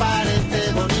me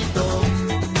parece bonito.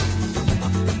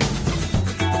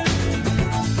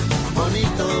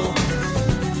 Bonito,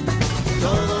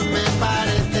 todo me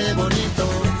parece bonito.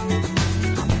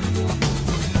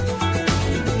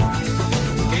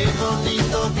 Qué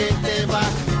bonito que te va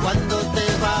cuando te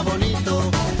va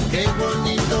bonito. Qué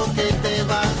bonito que te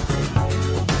va.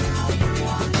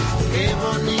 Qué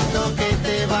bonito que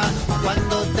te va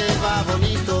cuando te va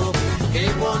bonito.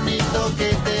 Qué bonito que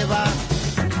te va.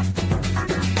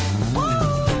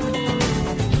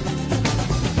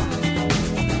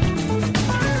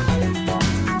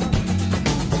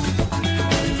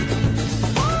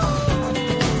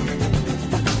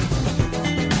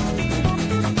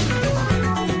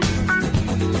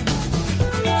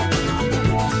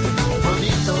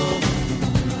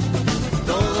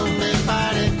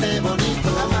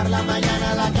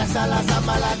 La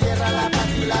samba, la tierra, la paz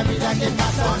y la vida que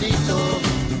pasa bonito.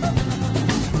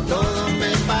 Todo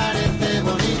me parece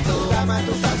bonito. Tu cama,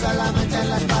 tu salsa, la mancha en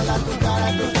la espalda, tu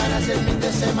cara, tus ganas el fin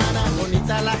de semana.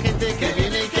 Bonita la gente que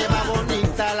viene y que va,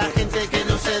 bonita la gente que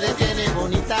no se detiene,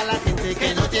 bonita la gente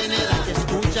que no tiene edad, que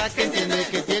escucha, que entiende,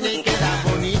 que tiene y que da.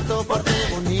 Bonito porte,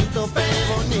 bonito pe,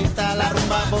 bonita la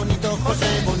rumba, bonito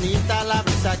José, bonita la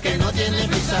brisa que no tiene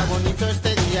prisa, bonito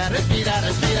este día, respira,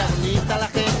 respira. Bonita la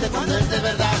gente cuando es de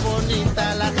verdad,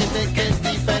 bonita la gente que es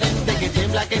diferente, que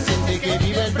tiembla, que siente, que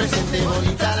vive el presente.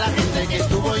 Bonita la gente que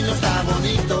estuvo y no está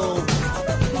bonito.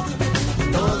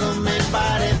 Todo me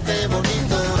parece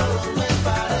bonito. Todo me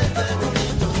parece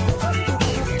bonito.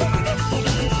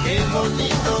 Qué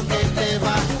bonito que te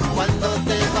va cuando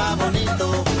te va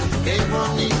bonito. Qué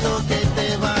bonito que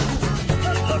te va.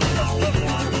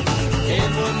 Qué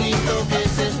bonito que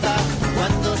se está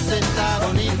cuando se está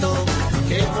bonito.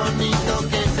 Qué bonito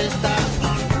que se está.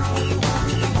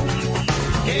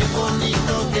 Qué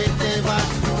bonito que te va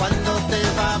cuando te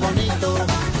va bonito.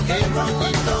 Qué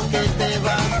bonito que te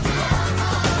va.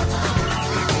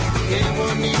 Qué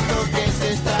bonito que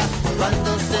se está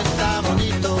cuando se está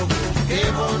bonito.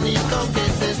 Qué bonito que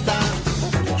se está.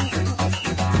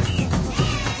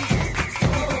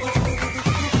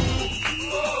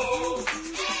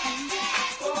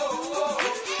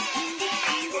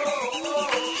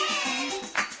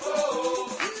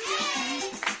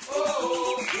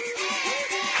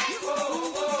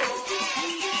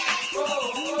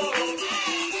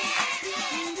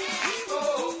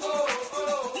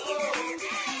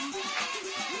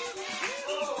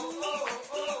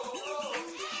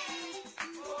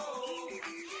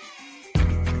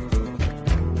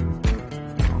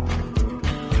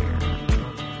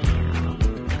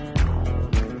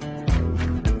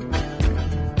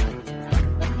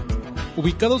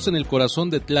 Ubicados en el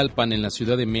corazón de Tlalpan, en la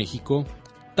Ciudad de México,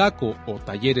 Taco o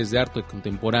Talleres de Arte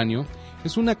Contemporáneo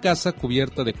es una casa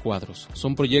cubierta de cuadros.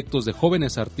 Son proyectos de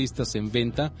jóvenes artistas en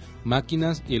venta,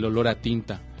 máquinas y el olor a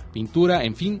tinta, pintura,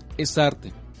 en fin, es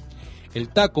arte. El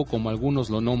taco, como algunos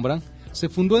lo nombran, Se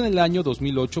fundó en el año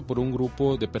 2008 por un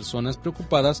grupo de personas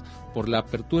preocupadas por la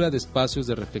apertura de espacios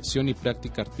de reflexión y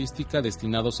práctica artística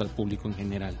destinados al público en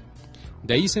general.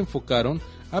 De ahí se enfocaron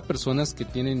a personas que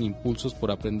tienen impulsos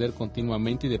por aprender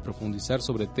continuamente y de profundizar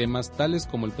sobre temas tales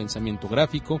como el pensamiento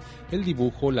gráfico, el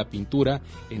dibujo, la pintura,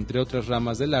 entre otras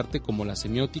ramas del arte como la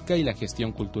semiótica y la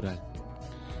gestión cultural.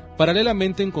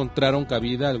 Paralelamente encontraron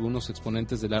cabida algunos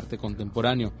exponentes del arte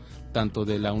contemporáneo, tanto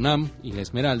de la UNAM y la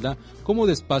Esmeralda, como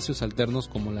de espacios alternos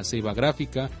como la Ceiba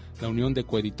Gráfica, la Unión de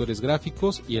Coeditores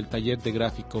Gráficos y el Taller de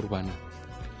Gráfica Urbana.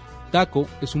 TACO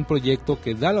es un proyecto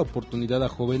que da la oportunidad a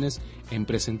jóvenes en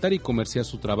presentar y comerciar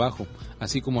su trabajo,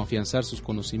 así como afianzar sus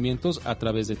conocimientos a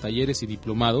través de talleres y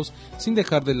diplomados, sin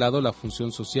dejar de lado la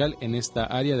función social en esta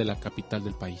área de la capital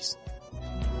del país.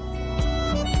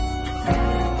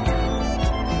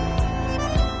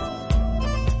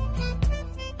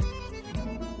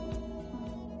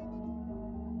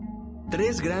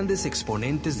 Tres grandes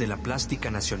exponentes de la plástica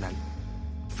nacional: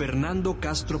 Fernando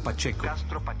Castro Pacheco,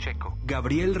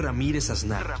 Gabriel Ramírez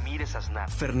Aznar,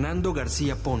 Fernando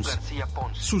García Ponce.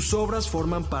 Sus obras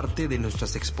forman parte de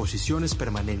nuestras exposiciones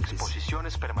permanentes.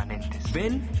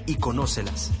 Ven y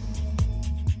conócelas.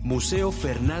 Museo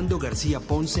Fernando García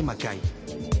Ponce, Macay.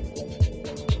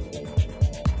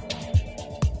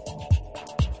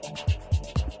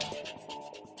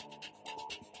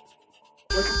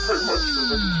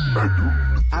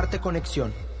 Arte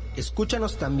Conexión.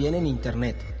 Escúchanos también en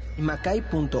internet.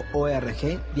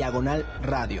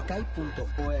 macay.org/radio.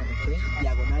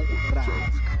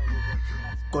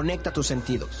 Conecta tus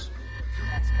sentidos.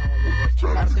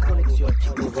 Arte Conexión.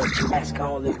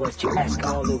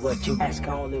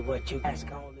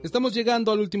 Estamos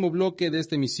llegando al último bloque de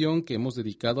esta emisión que hemos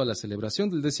dedicado a la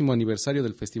celebración del 10º aniversario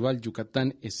del Festival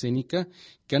Yucatán Escénica,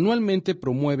 que anualmente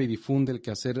promueve y difunde el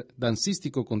quehacer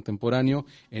dancístico contemporáneo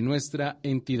en nuestra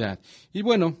entidad. Y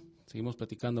bueno, seguimos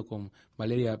platicando con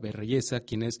Valeria Berreyesa,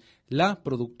 quien es la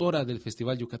productora del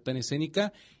Festival Yucatán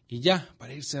Escénica. Y ya,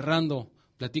 para ir cerrando,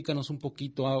 platícanos un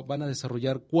poquito. Van a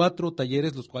desarrollar 4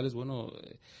 talleres, los cuales, bueno,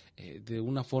 de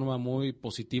una forma muy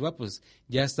positiva, pues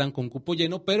ya están con cupo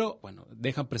lleno, pero bueno,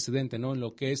 dejan precedente, ¿no?, en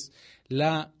lo que es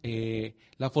la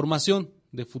formación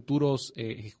de futuros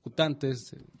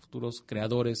ejecutantes, futuros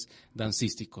creadores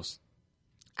dancísticos.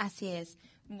 Así es.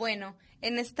 Bueno,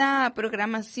 en esta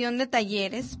programación de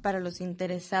talleres para los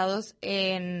interesados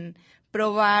en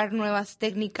probar nuevas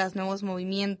técnicas, nuevos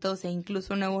movimientos e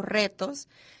incluso nuevos retos,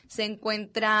 se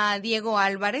encuentra Diego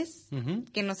Álvarez,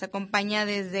 que nos acompaña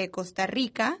desde Costa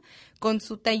Rica, con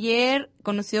su taller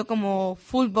conocido como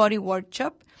Full Body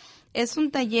Workshop. Es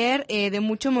un taller de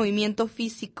mucho movimiento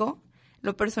físico.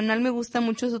 Lo personal me gusta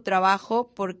mucho su trabajo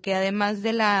porque además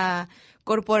de la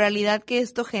corporalidad que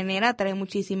esto genera, trae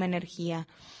muchísima energía.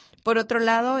 Por otro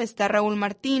lado está Raúl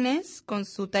Martínez con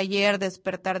su taller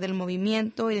Despertar del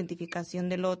Movimiento, Identificación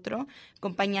del Otro,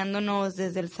 acompañándonos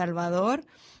desde El Salvador.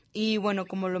 Y bueno,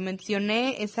 como lo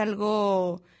mencioné, es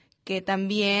algo que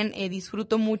también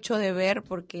disfruto mucho de ver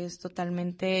porque es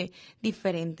totalmente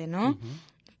diferente, ¿no?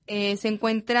 Se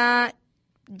encuentra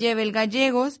Yebel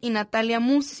Gallegos y Natalia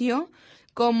Mucio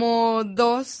como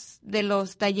 2 de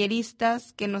los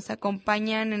talleristas que nos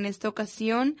acompañan en esta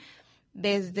ocasión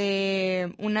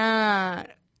desde una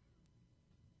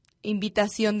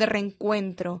invitación de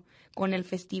reencuentro con el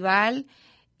festival,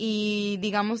 y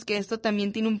digamos que esto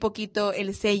también tiene un poquito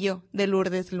el sello de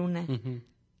Lourdes Luna.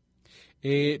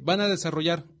 Van a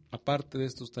desarrollar, aparte de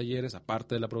estos talleres,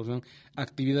 aparte de la producción,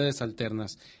 actividades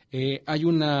alternas. Hay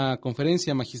una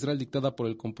conferencia magistral dictada por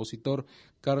el compositor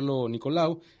Carlo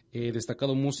Nicolau,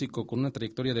 destacado músico con una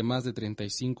trayectoria de más de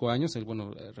 35 años. Él,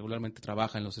 bueno, regularmente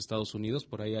trabaja en los Estados Unidos,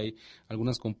 por ahí hay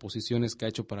algunas composiciones que ha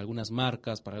hecho para algunas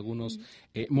marcas, para algunos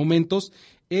momentos.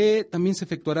 También se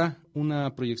efectuará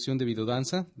una proyección de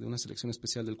videodanza, de una selección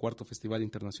especial del 4º Festival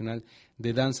Internacional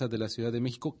de Danza de la Ciudad de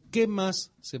México. ¿Qué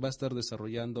más se va a estar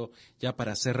desarrollando ya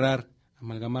para cerrar,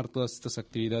 amalgamar todas estas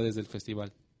actividades del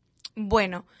festival?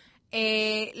 Bueno,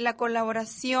 la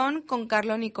colaboración con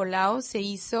Carlo Nicolau se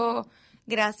hizo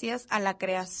gracias a la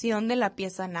creación de la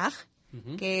pieza Nag,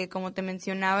 que como te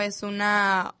mencionaba es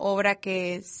una obra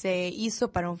que se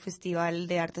hizo para un festival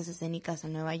de artes escénicas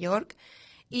en Nueva York.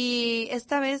 Y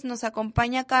esta vez nos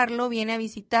acompaña Carlo, viene a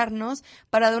visitarnos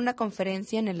para dar una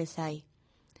conferencia en el ESAI.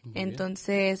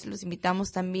 Entonces los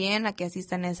invitamos también a que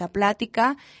asistan a esa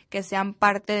plática, que sean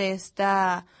parte de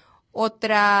esta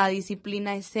otra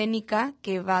disciplina escénica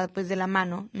que va pues de la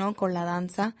mano, ¿no?, con la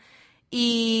danza.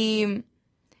 Y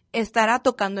estará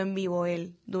tocando en vivo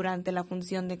él durante la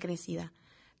función de Crecida.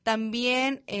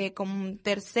 También, como un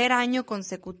tercer año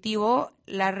consecutivo,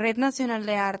 la Red Nacional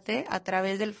de Arte, a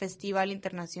través del Festival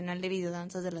Internacional de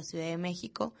Videodanzas de la Ciudad de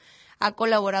México, ha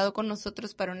colaborado con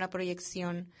nosotros para una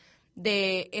proyección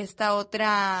de esta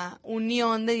otra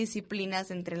unión de disciplinas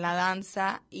entre la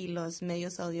danza y los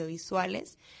medios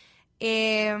audiovisuales.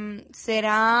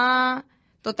 Será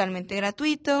totalmente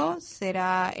gratuito,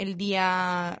 será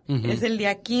es el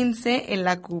día 15 en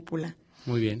la Cúpula.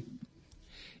 Muy bien.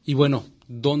 Y bueno,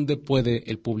 ¿dónde puede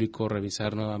el público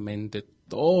revisar nuevamente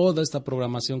toda esta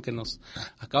programación que nos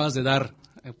acabas de dar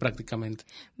prácticamente?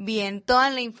 Bien,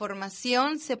 toda la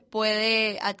información se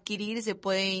puede adquirir, se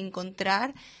puede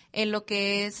encontrar en lo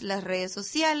que es las redes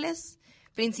sociales,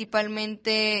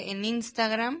 principalmente en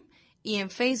Instagram y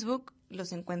en Facebook.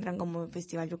 Los encuentran como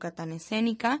Festival Yucatán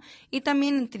Escénica, y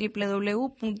también en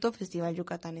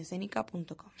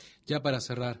www.festivalyucatanescénica.com. Ya para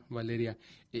cerrar, Valeria,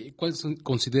 ¿cuál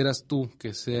consideras tú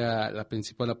que sea la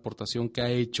principal aportación que ha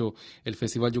hecho el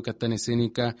Festival Yucatán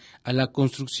Escénica a la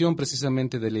construcción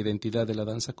precisamente de la identidad de la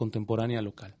danza contemporánea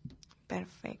local?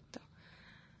 Perfecto.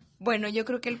 Bueno, yo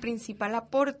creo que el principal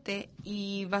aporte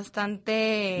y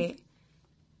bastante,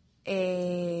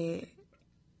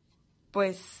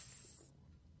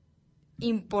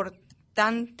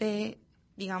 importante,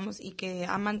 digamos, y que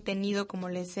ha mantenido como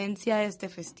la esencia de este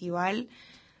festival,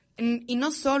 y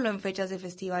no solo en fechas de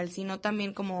festival, sino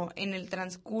también como en el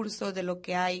transcurso de lo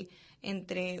que hay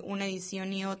entre una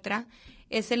edición y otra,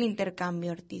 es el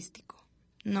intercambio artístico,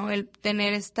 ¿no? El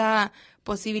tener esta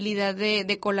posibilidad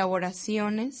de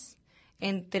colaboraciones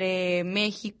entre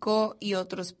México y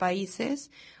otros países,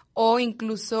 o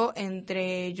incluso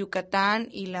entre Yucatán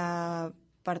y la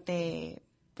parte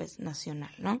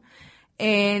nacional, ¿no?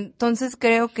 Entonces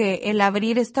creo que el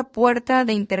abrir esta puerta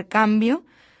de intercambio,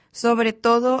 sobre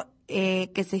todo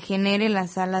que se genere la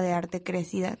sala de arte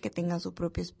crecida, que tenga su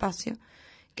propio espacio,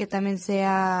 que también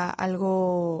sea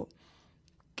algo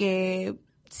que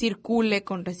circule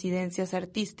con residencias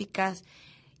artísticas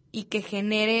y que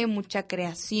genere mucha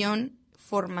creación,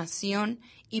 formación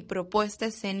y propuesta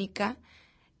escénica.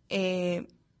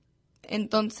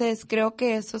 Entonces creo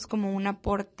que eso es como un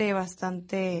aporte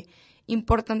bastante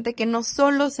importante, que no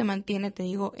solo se mantiene, te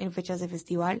digo, en fechas de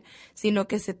festival, sino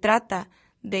que se trata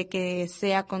de que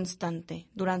sea constante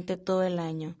durante todo el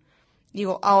año.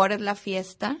 Digo, ahora es la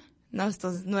fiesta, ¿no?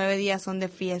 Estos 9 días son de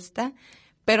fiesta,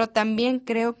 pero también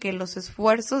creo que los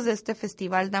esfuerzos de este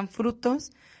festival dan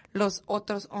frutos los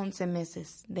otros 11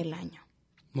 meses del año.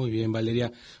 Muy bien,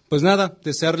 Valeria. Pues nada,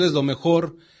 desearles lo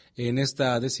mejor en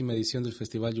esta 10ª edición del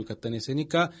Festival Yucatán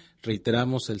Escénica.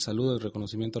 Reiteramos el saludo, el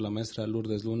reconocimiento a la maestra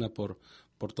Lourdes Luna por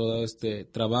todo este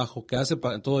trabajo que hace,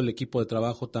 para todo el equipo de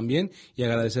trabajo también, y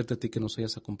agradecerte a ti que nos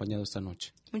hayas acompañado esta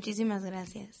noche. Muchísimas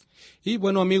gracias. Y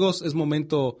bueno, amigos, es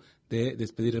momento de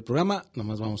despedir el programa.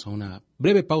 Nomás vamos a una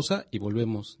breve pausa y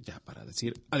volvemos ya para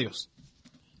decir adiós.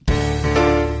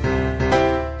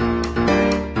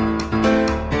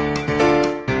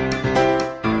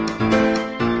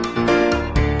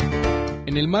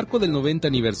 En el marco del 90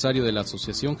 aniversario de la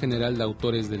Asociación General de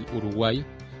Autores del Uruguay,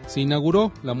 se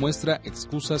inauguró la muestra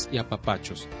Excusas y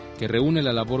Apapachos, que reúne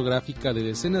la labor gráfica de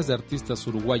decenas de artistas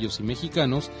uruguayos y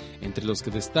mexicanos, entre los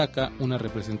que destaca una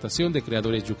representación de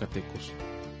creadores yucatecos.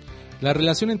 La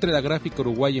relación entre la gráfica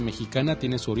uruguaya y mexicana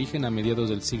tiene su origen a mediados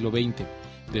del siglo XX.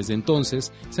 Desde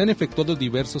entonces, se han efectuado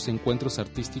diversos encuentros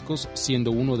artísticos,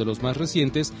 siendo uno de los más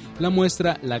recientes la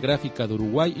muestra La Gráfica de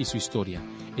Uruguay y su Historia,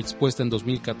 expuesta en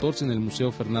 2014 en el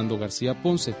Museo Fernando García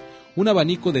Ponce, un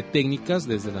abanico de técnicas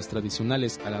desde las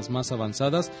tradicionales a las más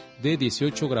avanzadas de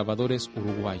 18 grabadores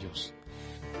uruguayos.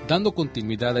 Dando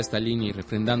continuidad a esta línea y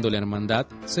refrendando la hermandad,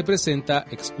 se presenta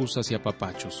Excusas y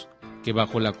Apapachos, que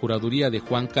bajo la curaduría de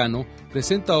Juan Cano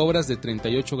presenta obras de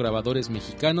 38 grabadores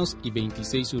mexicanos y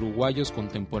 26 uruguayos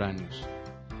contemporáneos.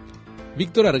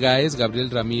 Víctor Argáez, Gabriel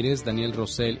Ramírez, Daniel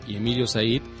Rosell y Emilio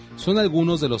Said son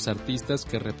algunos de los artistas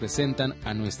que representan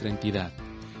a nuestra entidad.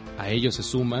 A ellos se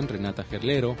suman Renata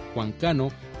Gerlero, Juan Cano,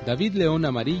 David León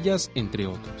Amarillas, entre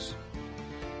otros.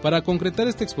 Para concretar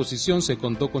esta exposición se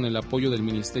contó con el apoyo del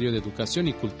Ministerio de Educación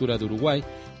y Cultura de Uruguay,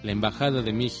 la Embajada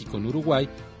de México en Uruguay,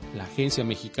 la Agencia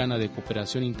Mexicana de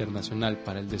Cooperación Internacional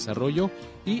para el Desarrollo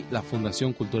y la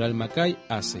Fundación Cultural Macay,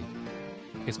 AC.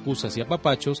 Excusas y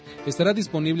Apapachos estará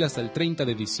disponible hasta el 30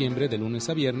 de diciembre de lunes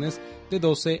a viernes de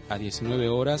 12 a 19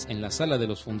 horas en la Sala de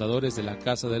los Fundadores de la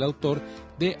Casa del Autor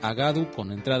de Agadu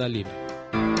con entrada libre.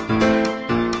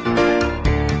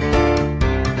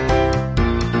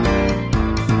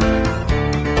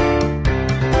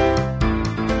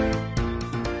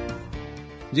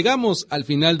 Llegamos al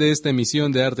final de esta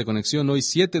emisión de Arte Conexión, hoy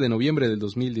 7 de noviembre del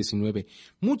 2019.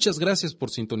 Muchas gracias por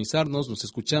sintonizarnos, nos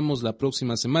escuchamos la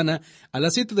próxima semana a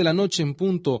las 7 de la noche en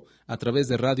punto a través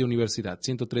de Radio Universidad,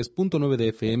 103.9 de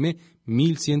FM,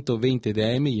 1120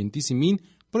 de AM y en Tizimín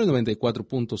por el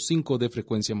 94.5 de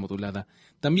frecuencia modulada.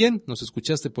 También nos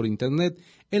escuchaste por internet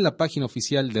en la página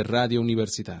oficial de Radio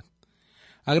Universidad.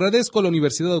 Agradezco a la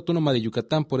Universidad Autónoma de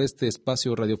Yucatán por este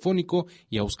espacio radiofónico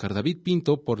y a Oscar David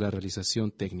Pinto por la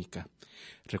realización técnica.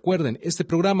 Recuerden, este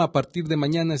programa a partir de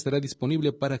mañana estará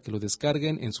disponible para que lo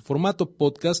descarguen en su formato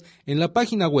podcast en la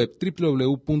página web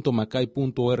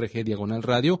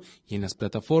www.macay.org/radio y en las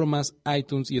plataformas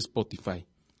iTunes y Spotify.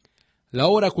 La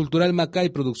Hora Cultural Macay,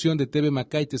 producción de TV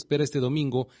Macay, te espera este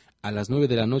domingo a las 9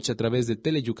 de la noche a través de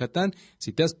Tele Yucatán.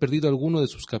 Si te has perdido alguno de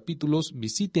sus capítulos,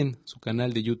 visiten su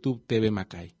canal de YouTube TV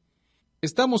Macay.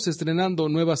 Estamos estrenando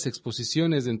nuevas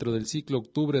exposiciones dentro del ciclo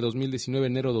octubre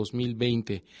 2019-enero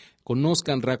 2020.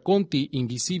 Conozcan Racconti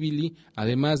Invisibili,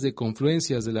 además de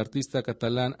confluencias del artista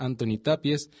catalán Antoni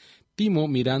Tàpies, Timo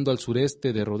mirando al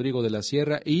sureste de Rodrigo de la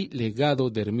Sierra y Legado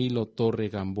de Hermilo Torre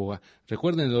Gamboa.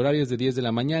 Recuerden, el horario es de 10 de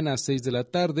la mañana a 6 de la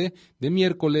tarde, de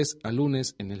miércoles a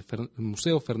lunes en el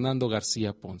Museo Fernando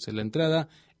García Ponce. La entrada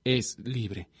es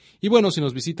libre. Y bueno, si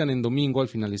nos visitan en domingo al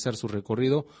finalizar su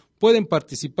recorrido, pueden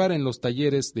participar en los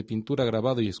talleres de pintura,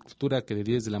 grabado y escultura que de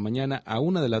 10 de la mañana a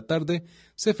 1 de la tarde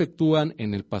se efectúan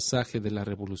en el Pasaje de la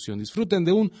Revolución. Disfruten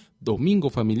de un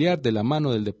domingo familiar de la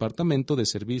mano del Departamento de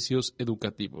Servicios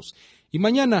Educativos. Y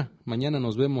mañana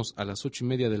nos vemos a las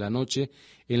 8:30 de la noche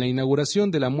en la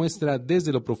inauguración de la muestra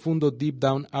Desde lo Profundo Deep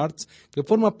Down Arts, que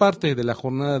forma parte de la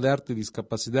Jornada de Arte y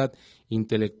Discapacidad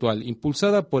Intelectual,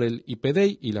 impulsada por el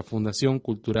IPEDEI y la Fundación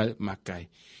Cultural Macay.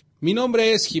 Mi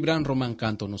nombre es Gibran Román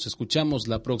Canto, nos escuchamos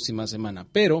la próxima semana,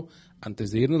 pero antes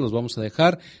de irnos los vamos a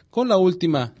dejar con la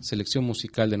última selección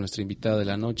musical de nuestra invitada de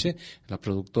la noche, la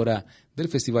productora del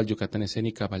Festival Yucatán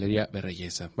Escénica, Valeria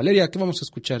Berreyesa. Valeria, ¿qué vamos a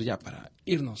escuchar ya para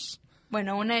irnos?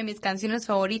 Bueno, una de mis canciones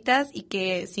favoritas y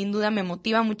que sin duda me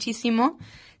motiva muchísimo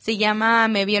se llama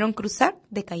Me Vieron Cruzar,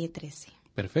 de Calle 13.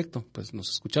 Perfecto, pues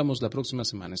nos escuchamos la próxima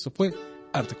semana. Esto fue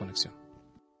Arte Conexión.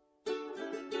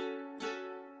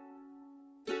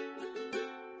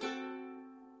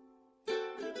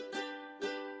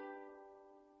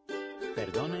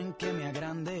 Perdonen que me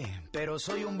agrande, pero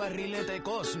soy un barrilete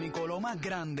cósmico, lo más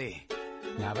grande.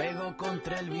 Navego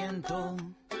contra el viento,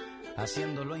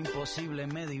 haciendo lo imposible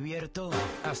me divierto,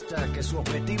 hasta que su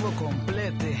objetivo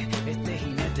complete. Este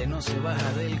jinete no se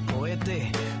baja del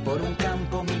cohete, por un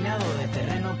campo minado de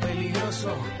terreno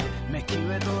peligroso. Me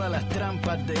esquivé todas las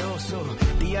trampas de oso.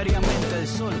 Diariamente el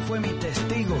sol fue mi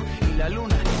testigo y la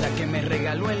luna la que me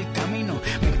regaló el camino.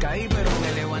 Me caí pero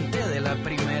me levanté de la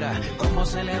primera, como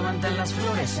se levantan las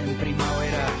flores en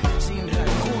primavera. Sin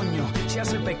rasguño, se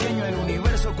hace pequeño el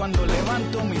universo cuando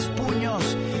levanto mis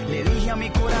puños. Le dije a mi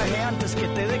coraje antes que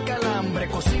te dé calambre,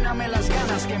 cocíname las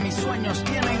ganas que mis sueños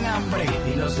tienen hambre.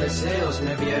 Y los deseos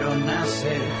me vieron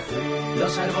nacer,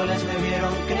 los árboles me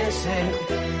vieron crecer,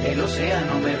 el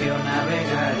océano me vio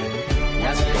navegar,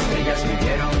 las estrellas me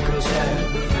vieron cruzar,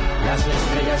 las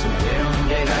estrellas me vieron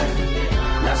llegar,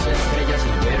 las estrellas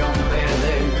me vieron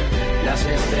perder, las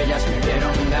estrellas me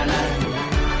vieron ganar,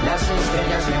 las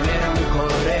estrellas me vieron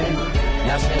correr,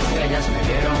 las estrellas me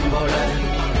vieron volar,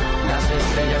 las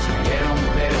estrellas me vieron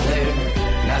perder,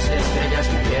 las estrellas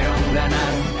me vieron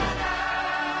ganar.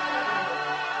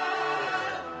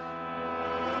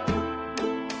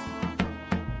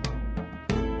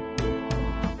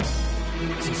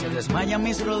 Desmayan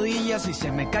mis rodillas y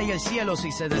se me cae el cielo,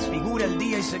 si se desfigura el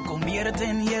día y se convierte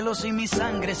en hielo, si mi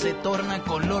sangre se torna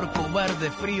color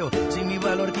cobarde frío, si mi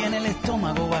valor tiene el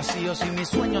estómago vacío, si mis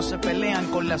sueños se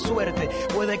pelean con la suerte,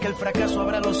 puede que el fracaso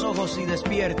abra los ojos y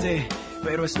despierte.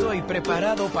 Pero estoy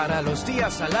preparado para los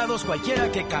días salados,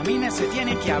 cualquiera que camine se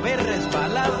tiene que haber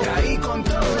resbalado. Caí con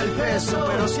todo el peso,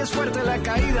 pero si es fuerte la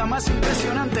caída, más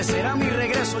impresionante será mi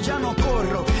regreso. Ya no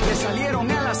corro, le salieron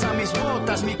alas a mis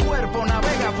botas, mi cuerpo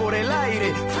navega por el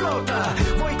aire, flota.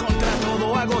 Voy contra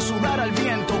todo, hago sudar al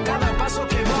viento, cada paso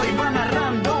que doy va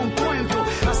narrando un cuento.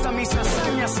 Hasta mis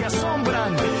hazañas se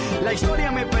asombran, la historia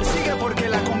me persigue porque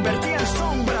la convertí en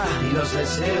sombra. Y los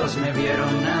deseos me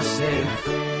vieron nacer,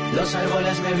 los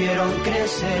árboles me vieron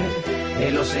crecer,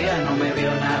 el océano me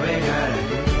vio navegar,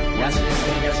 las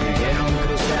estrellas me vieron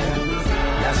cruzar,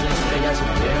 las estrellas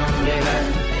me vieron llegar,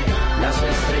 las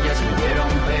estrellas me vieron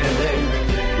perder,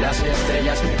 las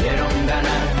estrellas me vieron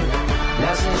ganar,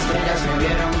 las estrellas me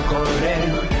vieron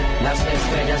correr, las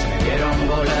estrellas me vieron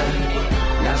volar,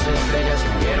 las estrellas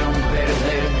me vieron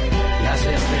perder, las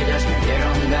estrellas me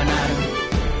vieron ganar.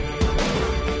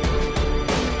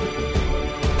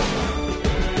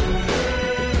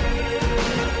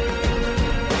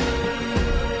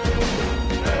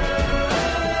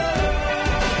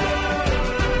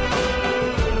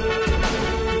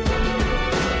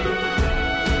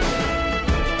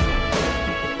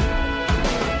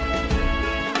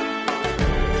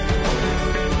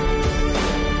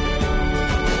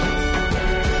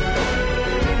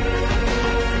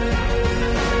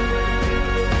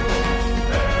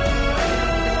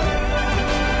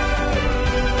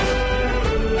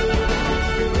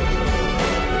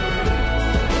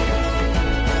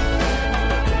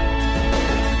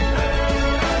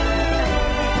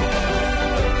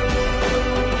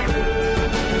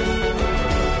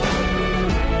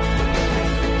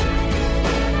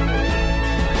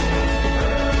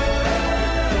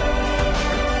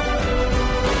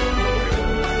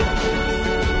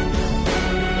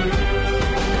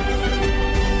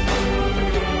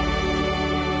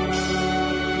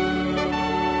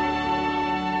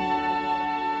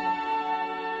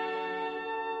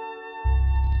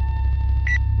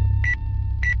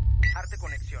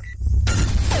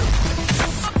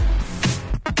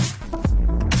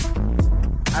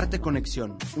 Arte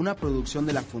Conexión, una producción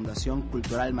de la Fundación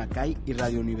Cultural Macay y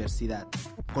Radio Universidad.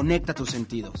 Conecta tus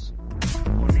sentidos.